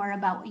us a bit more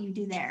about what you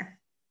do there.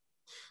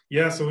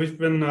 Yeah, so we've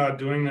been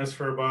doing this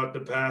for about the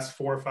past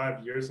 4 or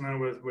 5 years now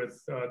with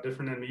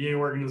different NBA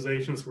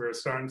organizations. We're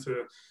starting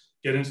to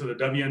get into the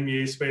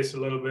WNBA space a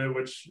little bit,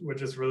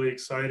 which is really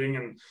exciting.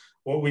 And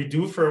what we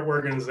do for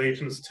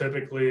organizations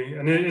typically,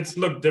 and it's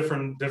looked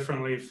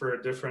differently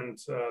for different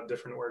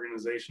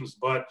organizations,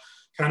 but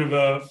kind of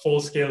a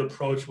full-scale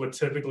approach would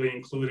typically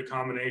include a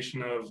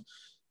combination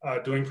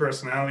of doing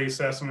personality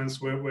assessments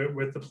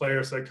with the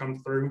players that come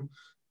through,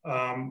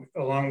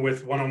 along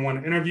with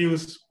one-on-one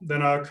interviews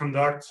that I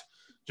conduct,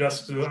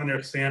 just to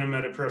understand them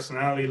at a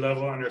personality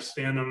level,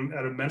 understand them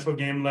at a mental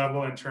game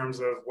level in terms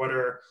of what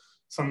are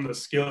some of the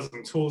skills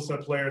and tools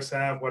that players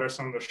have, what are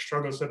some of the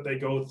struggles that they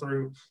go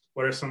through,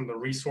 what are some of the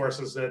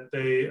resources that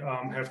they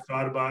have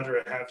thought about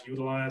or have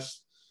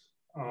utilized.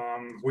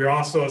 We're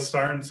also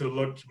starting to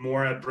look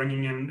more at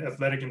bringing in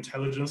athletic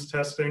intelligence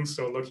testing,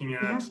 so looking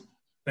at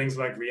things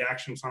like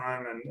reaction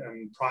time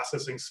and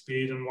processing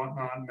speed and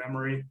whatnot,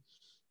 memory.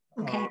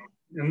 Okay.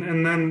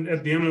 And then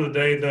at the end of the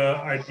day, the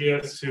idea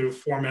is to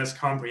form as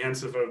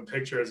comprehensive of a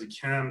picture as you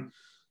can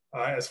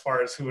as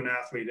far as who an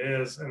athlete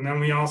is. And then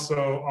we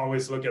also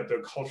always look at the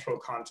cultural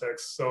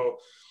context. So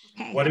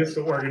what is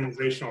the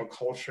organizational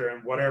culture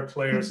and what are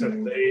players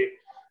that they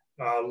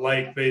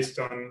like based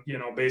on, you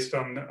know, based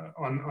on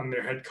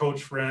their head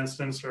coach, for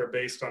instance, or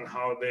based on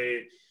how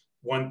they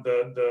want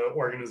the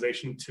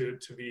organization to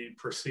be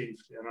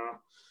perceived, you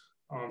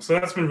know. So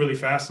that's been really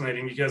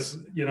fascinating because,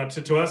 you know,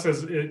 to us,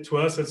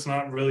 it's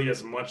not really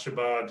as much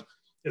about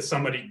is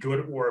somebody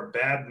good or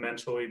bad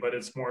mentally, but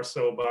it's more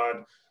so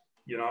about,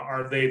 you know,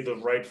 are they the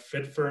right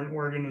fit for an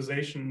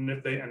organization? And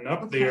if they end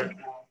up there,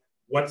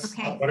 what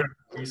are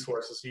the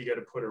resources you got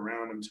to put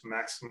around them to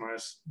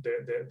maximize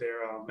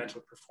their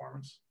mental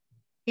performance?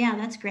 Yeah,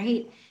 that's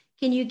great.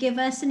 Can you give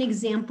us an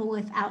example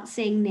without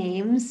saying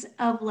names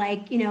of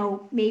like,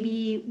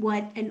 maybe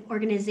what an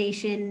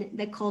organization,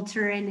 the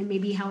culture, and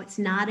maybe how it's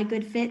not a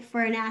good fit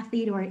for an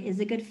athlete or is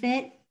a good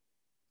fit?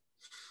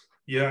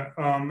 Yeah,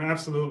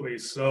 absolutely.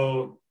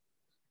 So,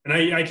 and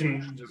I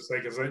can just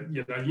say, because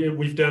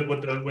we've dealt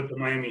with the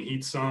Miami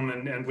Heat some,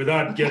 and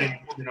without getting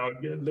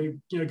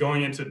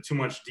going into too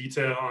much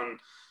detail on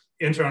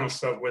internal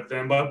stuff with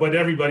them, but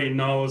everybody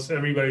knows,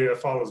 everybody that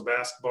follows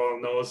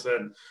basketball knows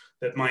that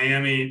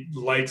Miami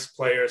likes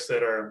players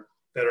that are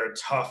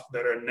tough,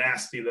 that are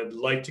nasty, that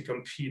like to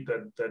compete,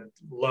 that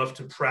love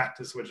to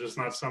practice, which is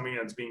not something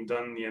that's being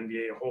done in the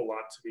NBA a whole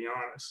lot, to be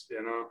honest.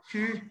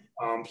 Sure.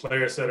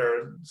 Players that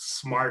are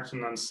smart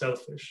and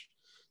unselfish.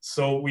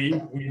 So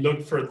we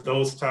look for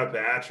those type of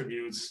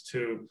attributes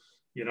to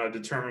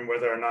determine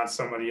whether or not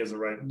somebody is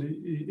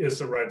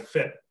the right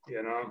fit.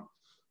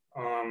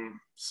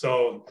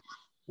 So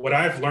what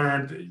I've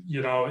learned,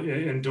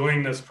 in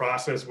doing this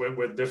process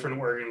with different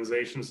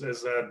organizations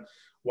is that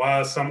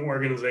while some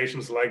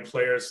organizations like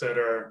players that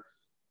are,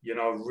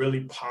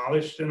 really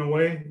polished in a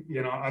way,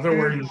 other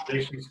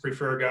organizations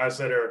prefer guys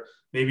that are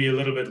maybe a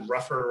little bit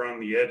rougher around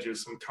the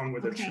edges and come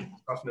with a true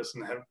toughness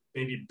and have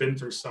maybe been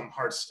through some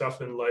hard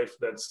stuff in life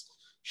that's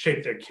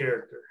shaped their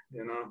character,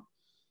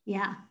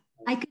 Yeah,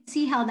 I could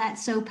see how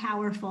that's so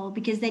powerful,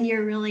 because then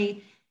you're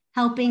really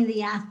helping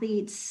the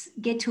athletes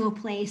get to a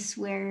place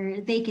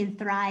where they can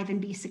thrive and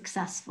be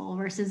successful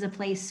versus a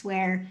place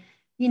where,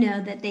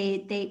 that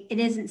it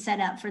isn't set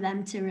up for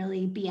them to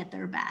really be at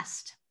their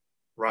best.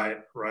 Right.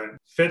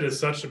 Fit is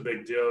such a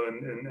big deal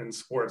in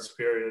sports,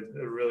 period.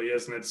 It really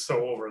is, and it's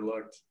so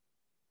overlooked.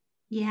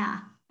 Yeah,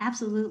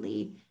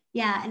 absolutely.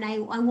 Yeah, and I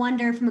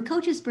wonder from a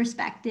coach's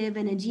perspective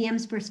and a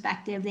GM's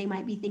perspective, they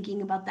might be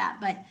thinking about that.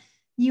 But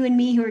you and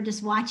me who are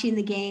just watching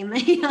the game,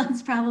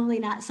 it's probably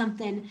not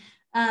something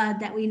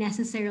that we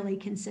necessarily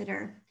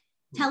consider.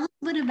 Tell us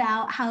a bit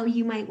about how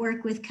you might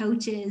work with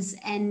coaches,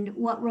 and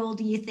what role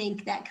do you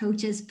think that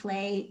coaches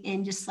play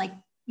in just like,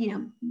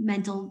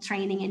 mental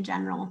training in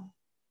general?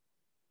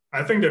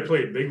 I think they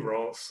play a big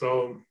role.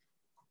 So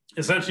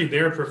essentially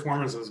their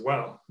performance as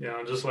well,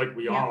 just like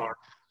we all are.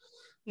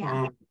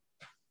 Yeah.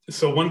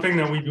 So one thing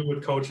that we do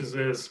with coaches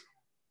is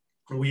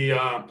we,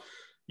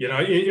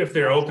 if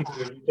they're open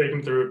to it, take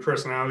them through a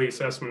personality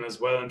assessment as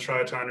well and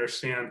try to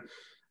understand,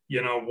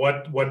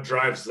 what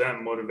drives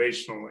them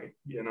motivationally.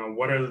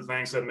 What are the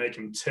things that make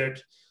them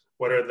tick?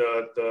 What are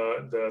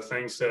the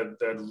things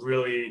that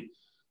really,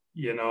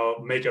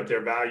 make up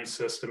their value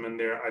system and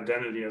their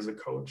identity as a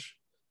coach?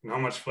 And how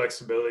much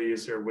flexibility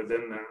is there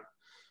within that,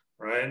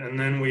 right? And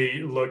then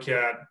we look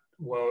at,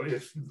 well,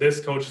 if this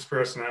coach's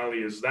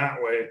personality is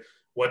that way,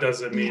 what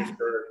does it mean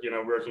for,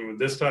 working with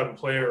this type of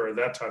player or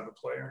that type of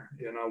player?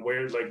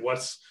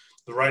 What's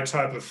the right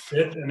type of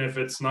fit? And if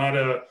it's not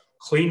a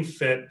clean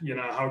fit,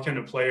 how can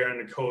a player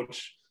and a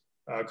coach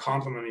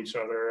complement each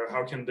other?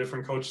 How can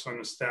different coaches on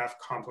the staff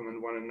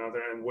complement one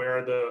another? And where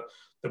are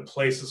the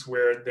places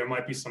where there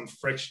might be some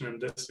friction and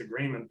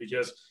disagreement?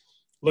 Because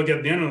look,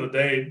 at the end of the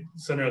day,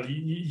 Sandra,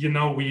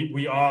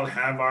 we all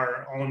have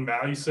our own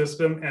value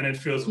system, and it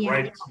feels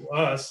right to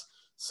us.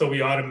 So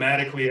we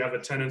automatically have a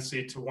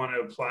tendency to want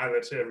to apply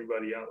that to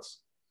everybody else.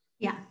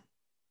 Yeah.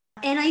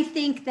 And I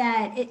think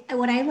that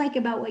what I like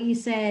about what you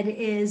said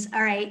is,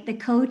 all right, the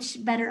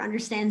coach better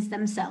understands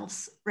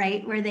themselves,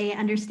 right? Where they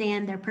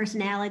understand their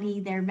personality,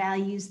 their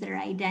values, their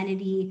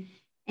identity.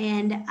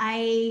 And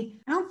I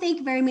don't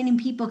think very many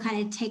people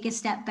kind of take a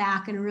step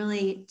back and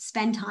really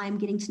spend time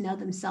getting to know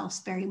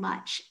themselves very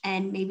much,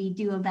 and maybe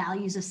do a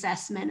values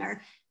assessment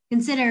or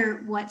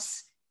consider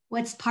what's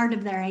part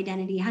of their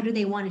identity. How do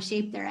they want to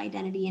shape their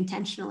identity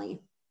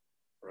intentionally?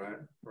 Right.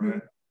 Mm-hmm.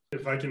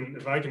 If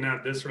I can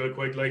add this real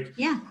quick,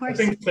 yeah, of course.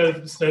 I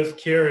think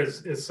self-care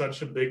is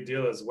such a big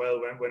deal as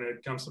well when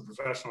it comes to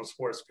professional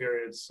sports,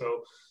 period.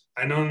 So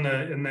I know in the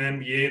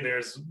NBA,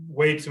 there's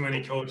way too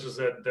many coaches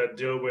that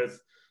deal with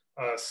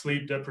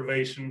sleep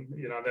deprivation.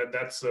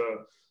 That's a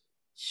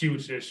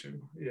huge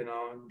issue.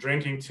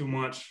 Drinking too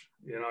much.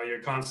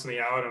 You're constantly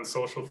out on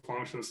social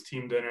functions,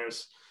 team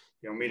dinners.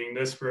 Meeting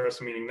this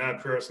person, meeting that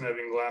person,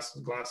 having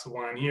a glass of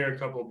wine here, a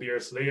couple of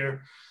beers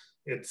later.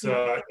 It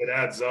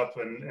adds up,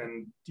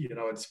 and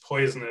it's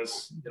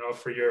poisonous,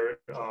 for your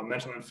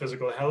mental and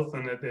physical health,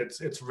 and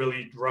it's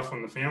really rough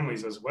on the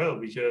families as well,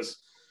 because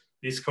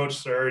these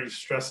coaches are already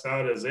stressed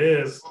out as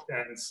is,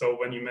 and so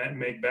when you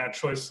make bad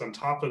choices on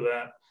top of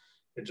that,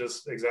 it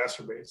just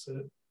exacerbates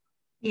it.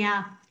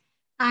 Yeah.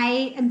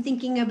 I am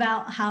thinking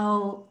about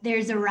how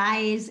there's a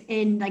rise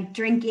in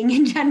drinking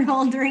in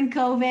general during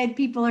COVID.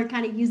 People are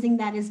kind of using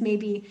that as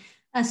maybe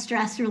a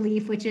stress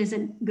relief, which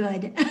isn't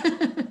good.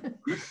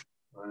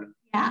 Right.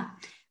 Yeah.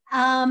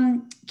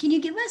 Can you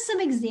give us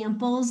some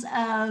examples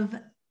of,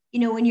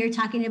 when you're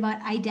talking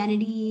about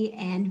identity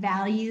and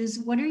values,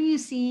 what are you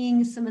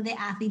seeing some of the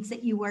athletes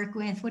that you work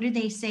with? What do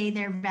they say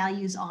their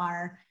values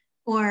are?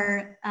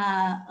 Or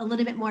a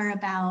little bit more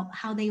about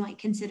how they might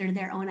consider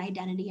their own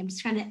identity? I'm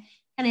just trying to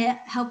kind of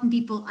helping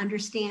people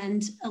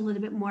understand a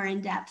little bit more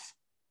in depth.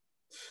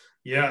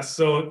 Yeah,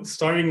 so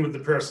starting with the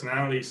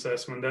personality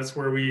assessment, that's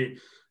where we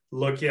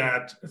look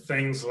at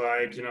things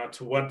like,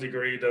 to what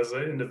degree does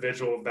an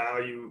individual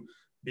value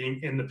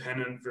being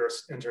independent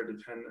versus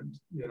interdependent?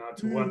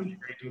 To what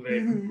degree do they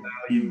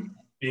value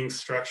being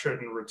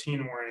structured and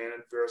routine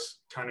oriented versus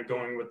kind of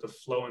going with the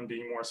flow and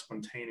being more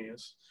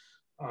spontaneous?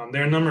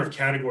 There are a number of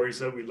categories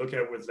that we look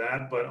at with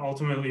that, but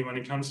ultimately, when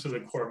it comes to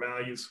the core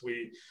values,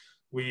 we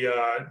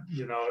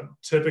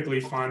typically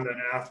find that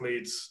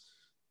athletes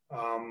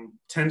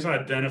tend to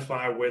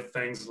identify with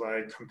things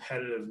like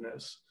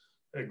competitiveness,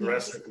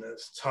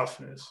 aggressiveness,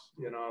 toughness.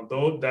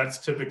 Though that's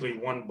typically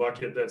one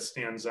bucket that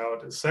stands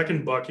out. A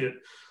second bucket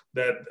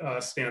that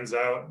stands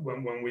out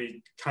when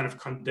we kind of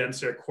condense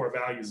their core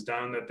values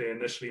down that they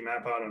initially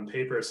map out on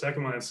paper. A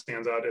second one that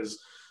stands out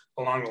is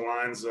along the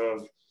lines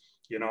of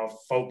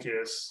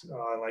focus,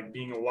 like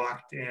being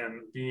locked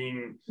in,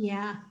 being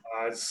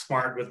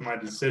smart with my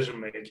decision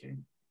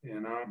making,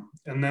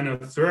 and then a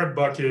third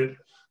bucket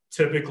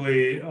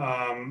typically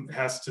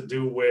has to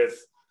do with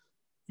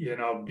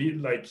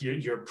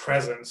your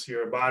presence,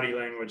 your body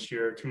language,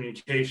 your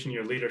communication,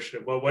 your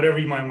leadership, well, whatever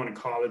you might want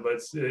to call it, but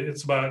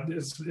it's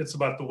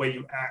about the way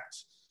you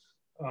act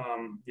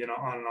on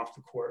and off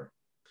the court.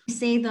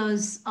 Say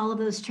all of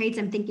those traits,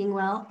 I'm thinking,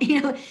 well,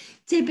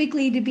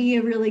 typically to be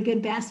a really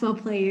good basketball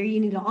player, you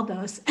need all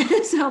those.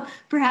 So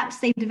perhaps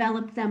they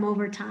developed them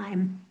over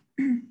time.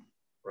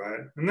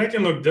 Right. And that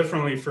can look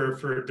differently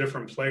for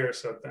different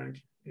players, I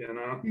think,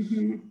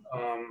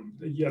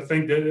 I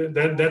think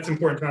that's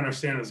important to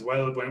understand as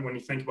well when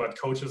you think about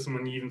coaches and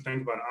when you even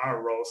think about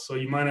our roles. So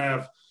you might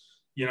have,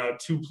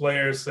 two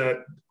players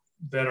that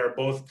are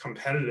both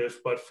competitive,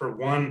 but for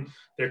one,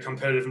 their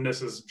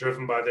competitiveness is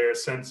driven by their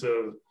sense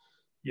of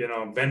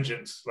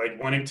vengeance,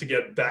 like wanting to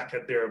get back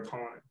at their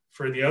opponent.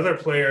 For the other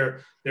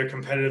player, their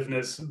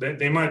competitiveness,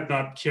 they might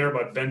not care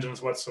about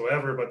vengeance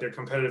whatsoever, but their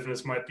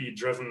competitiveness might be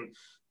driven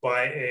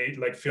by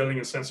feeling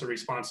a sense of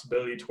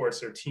responsibility towards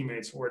their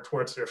teammates or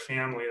towards their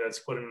family that's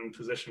put them in a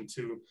position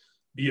to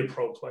be a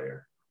pro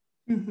player.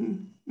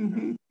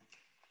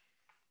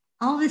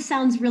 All of this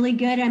sounds really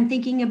good. I'm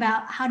thinking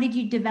about how did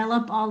you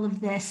develop all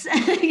of this,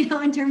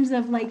 in terms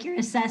of like your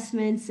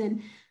assessments,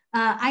 and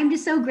I'm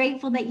just so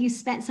grateful that you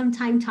spent some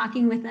time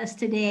talking with us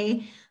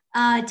today.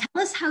 Tell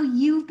us how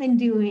you've been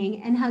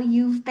doing and how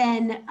you've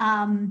been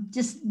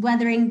just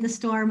weathering the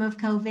storm of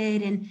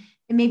COVID, and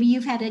maybe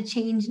you've had to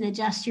change and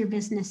adjust your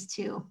business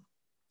too.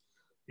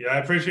 Yeah, I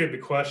appreciate the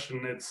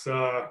question. It's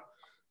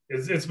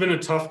been a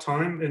tough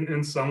time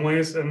in some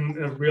ways and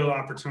a real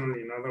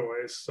opportunity in other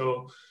ways.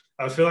 So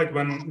I feel like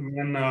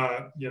when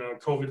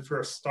COVID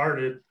first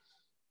started,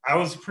 I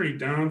was pretty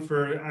down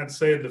for, I'd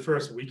say, the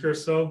first week or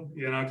so,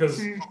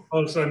 because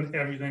all of a sudden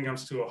everything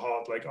comes to a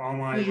halt. Like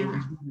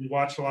online, we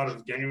watch a lot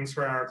of games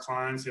for our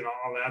clients,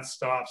 all that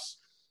stops.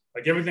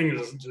 Like everything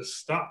just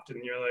stopped,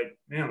 and you're like,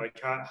 man,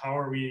 like how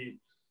are we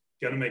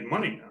gonna make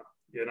money now?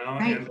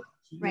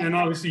 And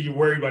obviously you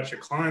worry about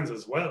your clients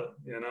as well,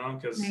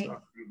 because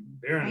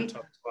they're in a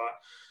tough spot.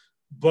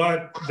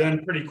 But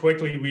then pretty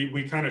quickly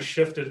we kind of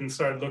shifted and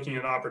started looking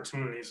at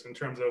opportunities in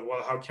terms of,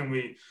 well, how can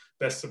we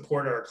best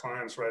support our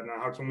clients right now?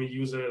 How can we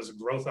use it as a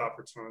growth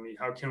opportunity?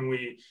 How can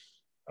we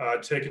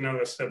take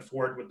another step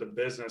forward with the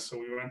business? So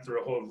we went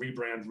through a whole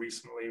rebrand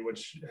recently,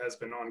 which has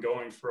been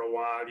ongoing for a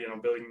while,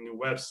 building a new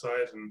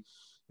website and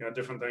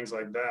different things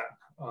like that.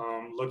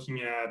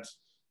 Looking at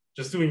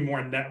just doing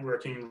more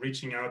networking and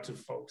reaching out to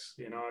folks,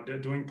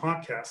 doing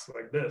podcasts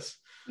like this.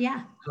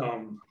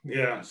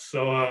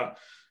 So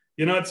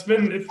it's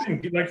been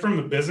like, from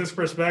a business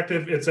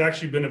perspective, it's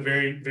actually been a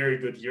very, very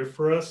good year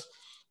for us.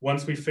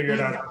 Once we figured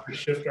out how to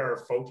shift our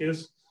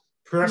focus,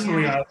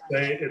 personally, I'd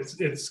say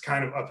it's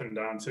kind of up and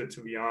down,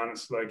 to be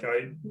honest. Like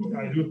I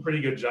do a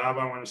pretty good job,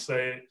 I want to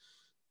say,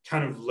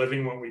 kind of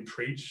living what we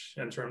preach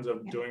in terms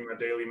of doing my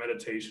daily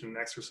meditation,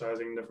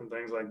 exercising, different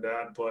things like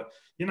that. But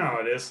how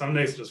it is, some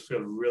days just feel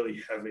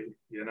really heavy,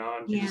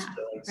 and you just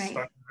feel like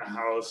stuck in the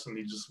house and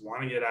you just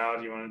want to get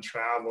out, you want to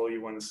travel,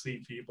 you want to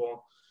see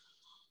people.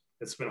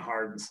 It's been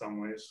hard in some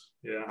ways.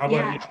 How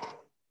about you?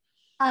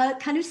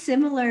 Kind of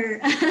similar.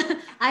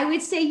 I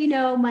would say,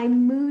 my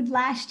mood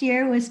last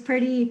year was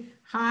pretty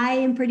high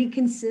and pretty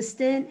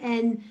consistent.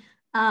 And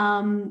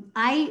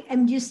I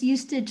am just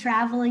used to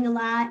traveling a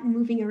lot and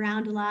moving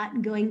around a lot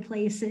and going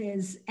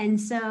places. And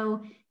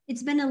so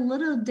it's been a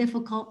little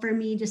difficult for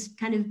me just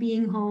kind of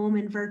being home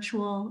and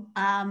virtual.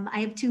 I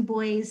have 2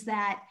 boys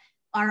that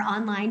are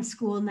online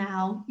school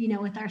now,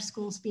 with our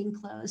schools being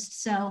closed.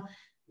 So,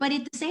 but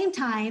at the same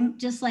time,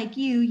 just like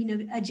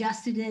you,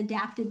 adjusted and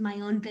adapted my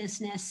own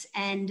business.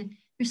 And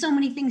there's so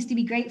many things to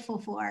be grateful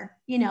for,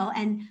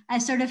 and I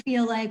sort of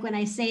feel like when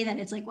I say that,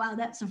 it's like, wow,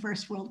 that's a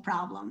first world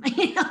problem,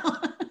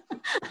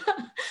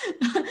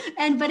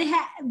 and but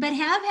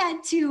have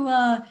had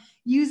to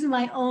use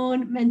my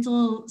own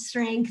mental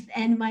strength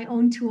and my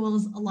own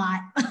tools a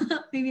lot,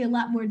 maybe a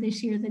lot more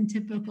this year than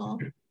typical.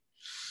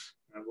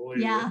 I believe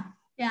it.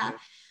 Yeah.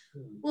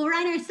 Well,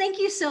 Reiner, thank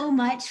you so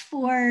much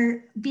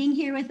for being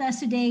here with us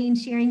today and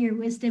sharing your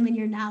wisdom and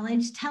your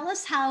knowledge. Tell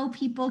us how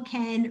people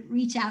can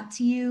reach out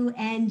to you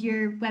and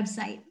your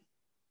website.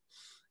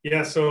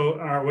 Yeah, so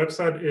our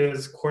website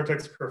is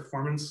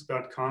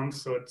cortexperformance.com.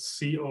 So it's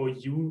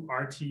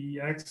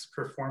COURTEX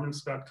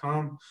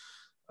performance.com.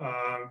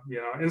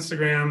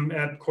 Instagram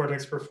at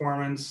Cortex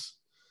Performance.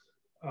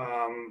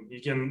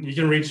 You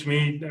can reach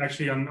me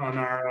actually on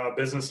our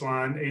business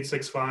line,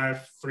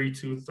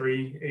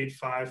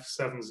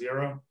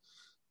 865-323-8570.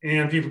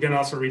 And people can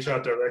also reach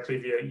out directly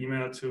via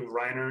email to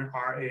Reiner,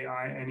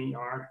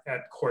 RAINER,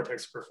 at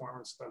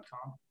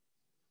cortexperformance.com.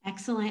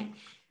 Excellent.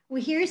 Well,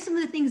 here's some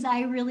of the things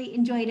I really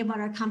enjoyed about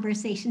our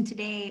conversation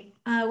today.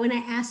 When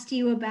I asked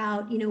you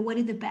about, what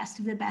do the best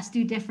of the best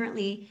do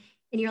differently?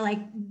 And you're like,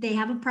 they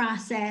have a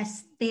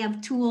process, they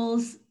have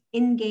tools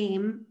in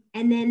game,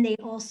 and then they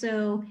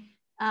also,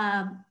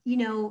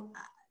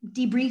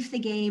 debrief the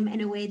game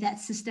in a way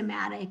that's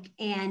systematic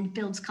and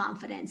builds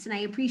confidence. And I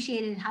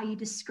appreciated how you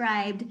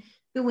described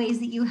the ways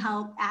that you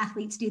help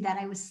athletes do that.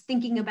 I was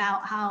thinking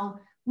about how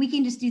we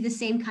can just do the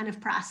same kind of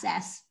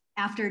process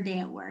after a day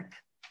at work.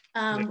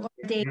 Or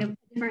a day of a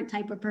different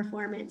type of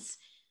performance.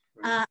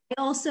 I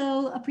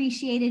also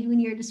appreciated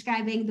when you're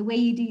describing the way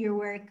you do your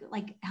work,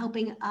 like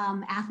helping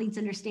athletes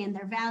understand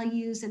their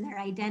values and their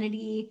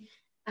identity,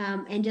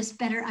 and just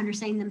better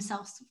understanding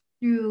themselves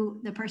through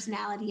the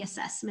personality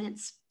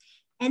assessments.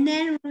 And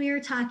then when we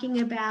were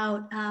talking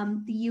about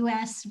the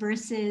US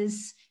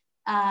versus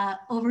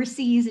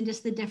overseas and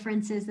just the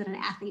differences that an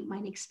athlete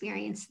might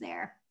experience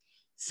there.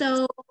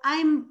 So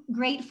I'm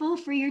grateful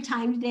for your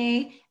time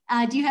today.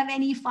 Do you have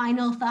any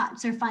final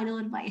thoughts or final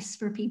advice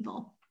for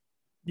people?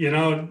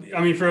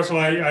 First of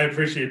all, I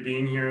appreciate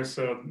being here.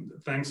 So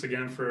thanks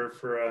again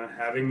for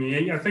having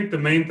me. I think the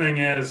main thing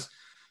is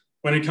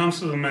when it comes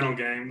to the mental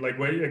game, like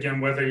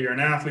again, whether you're an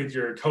athlete,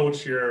 you're a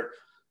coach, you're,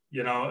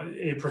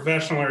 a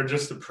professional or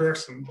just a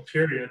person,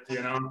 period,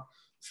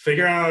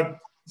 figure out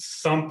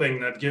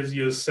something that gives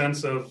you a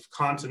sense of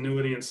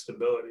continuity and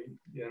stability,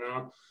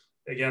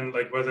 Again,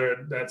 like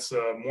whether that's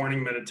a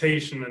morning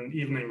meditation and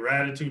evening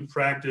gratitude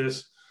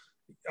practice.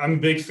 I'm a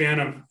big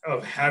fan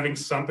of having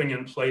something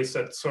in place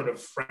that sort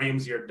of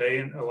frames your day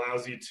and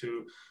allows you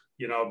to,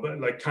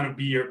 kind of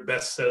be your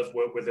best self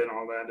within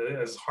all that,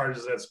 as hard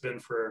as that's been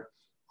for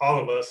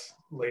all of us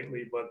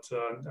lately. But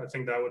I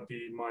think that would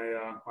be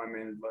my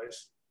main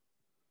advice.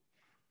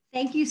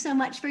 Thank you so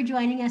much for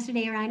joining us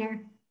today,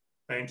 Reiner.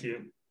 Thank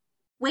you.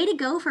 Way to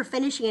go for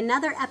finishing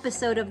another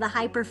episode of the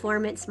High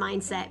Performance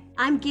Mindset.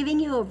 I'm giving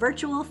you a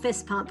virtual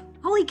fist pump.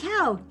 Holy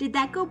cow, did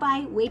that go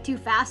by way too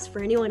fast for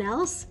anyone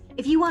else?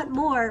 If you want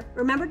more,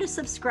 remember to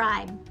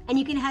subscribe, and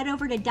you can head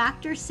over to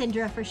Dr.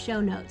 Sindra for show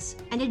notes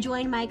and to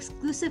join my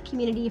exclusive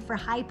community for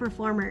high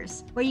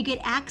performers, where you get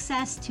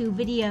access to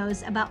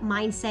videos about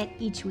mindset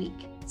each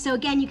week. So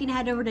again, you can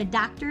head over to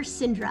Dr.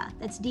 Sindra,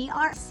 that's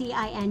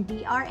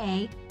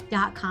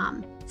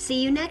DrCindra.com.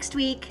 See you next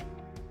week.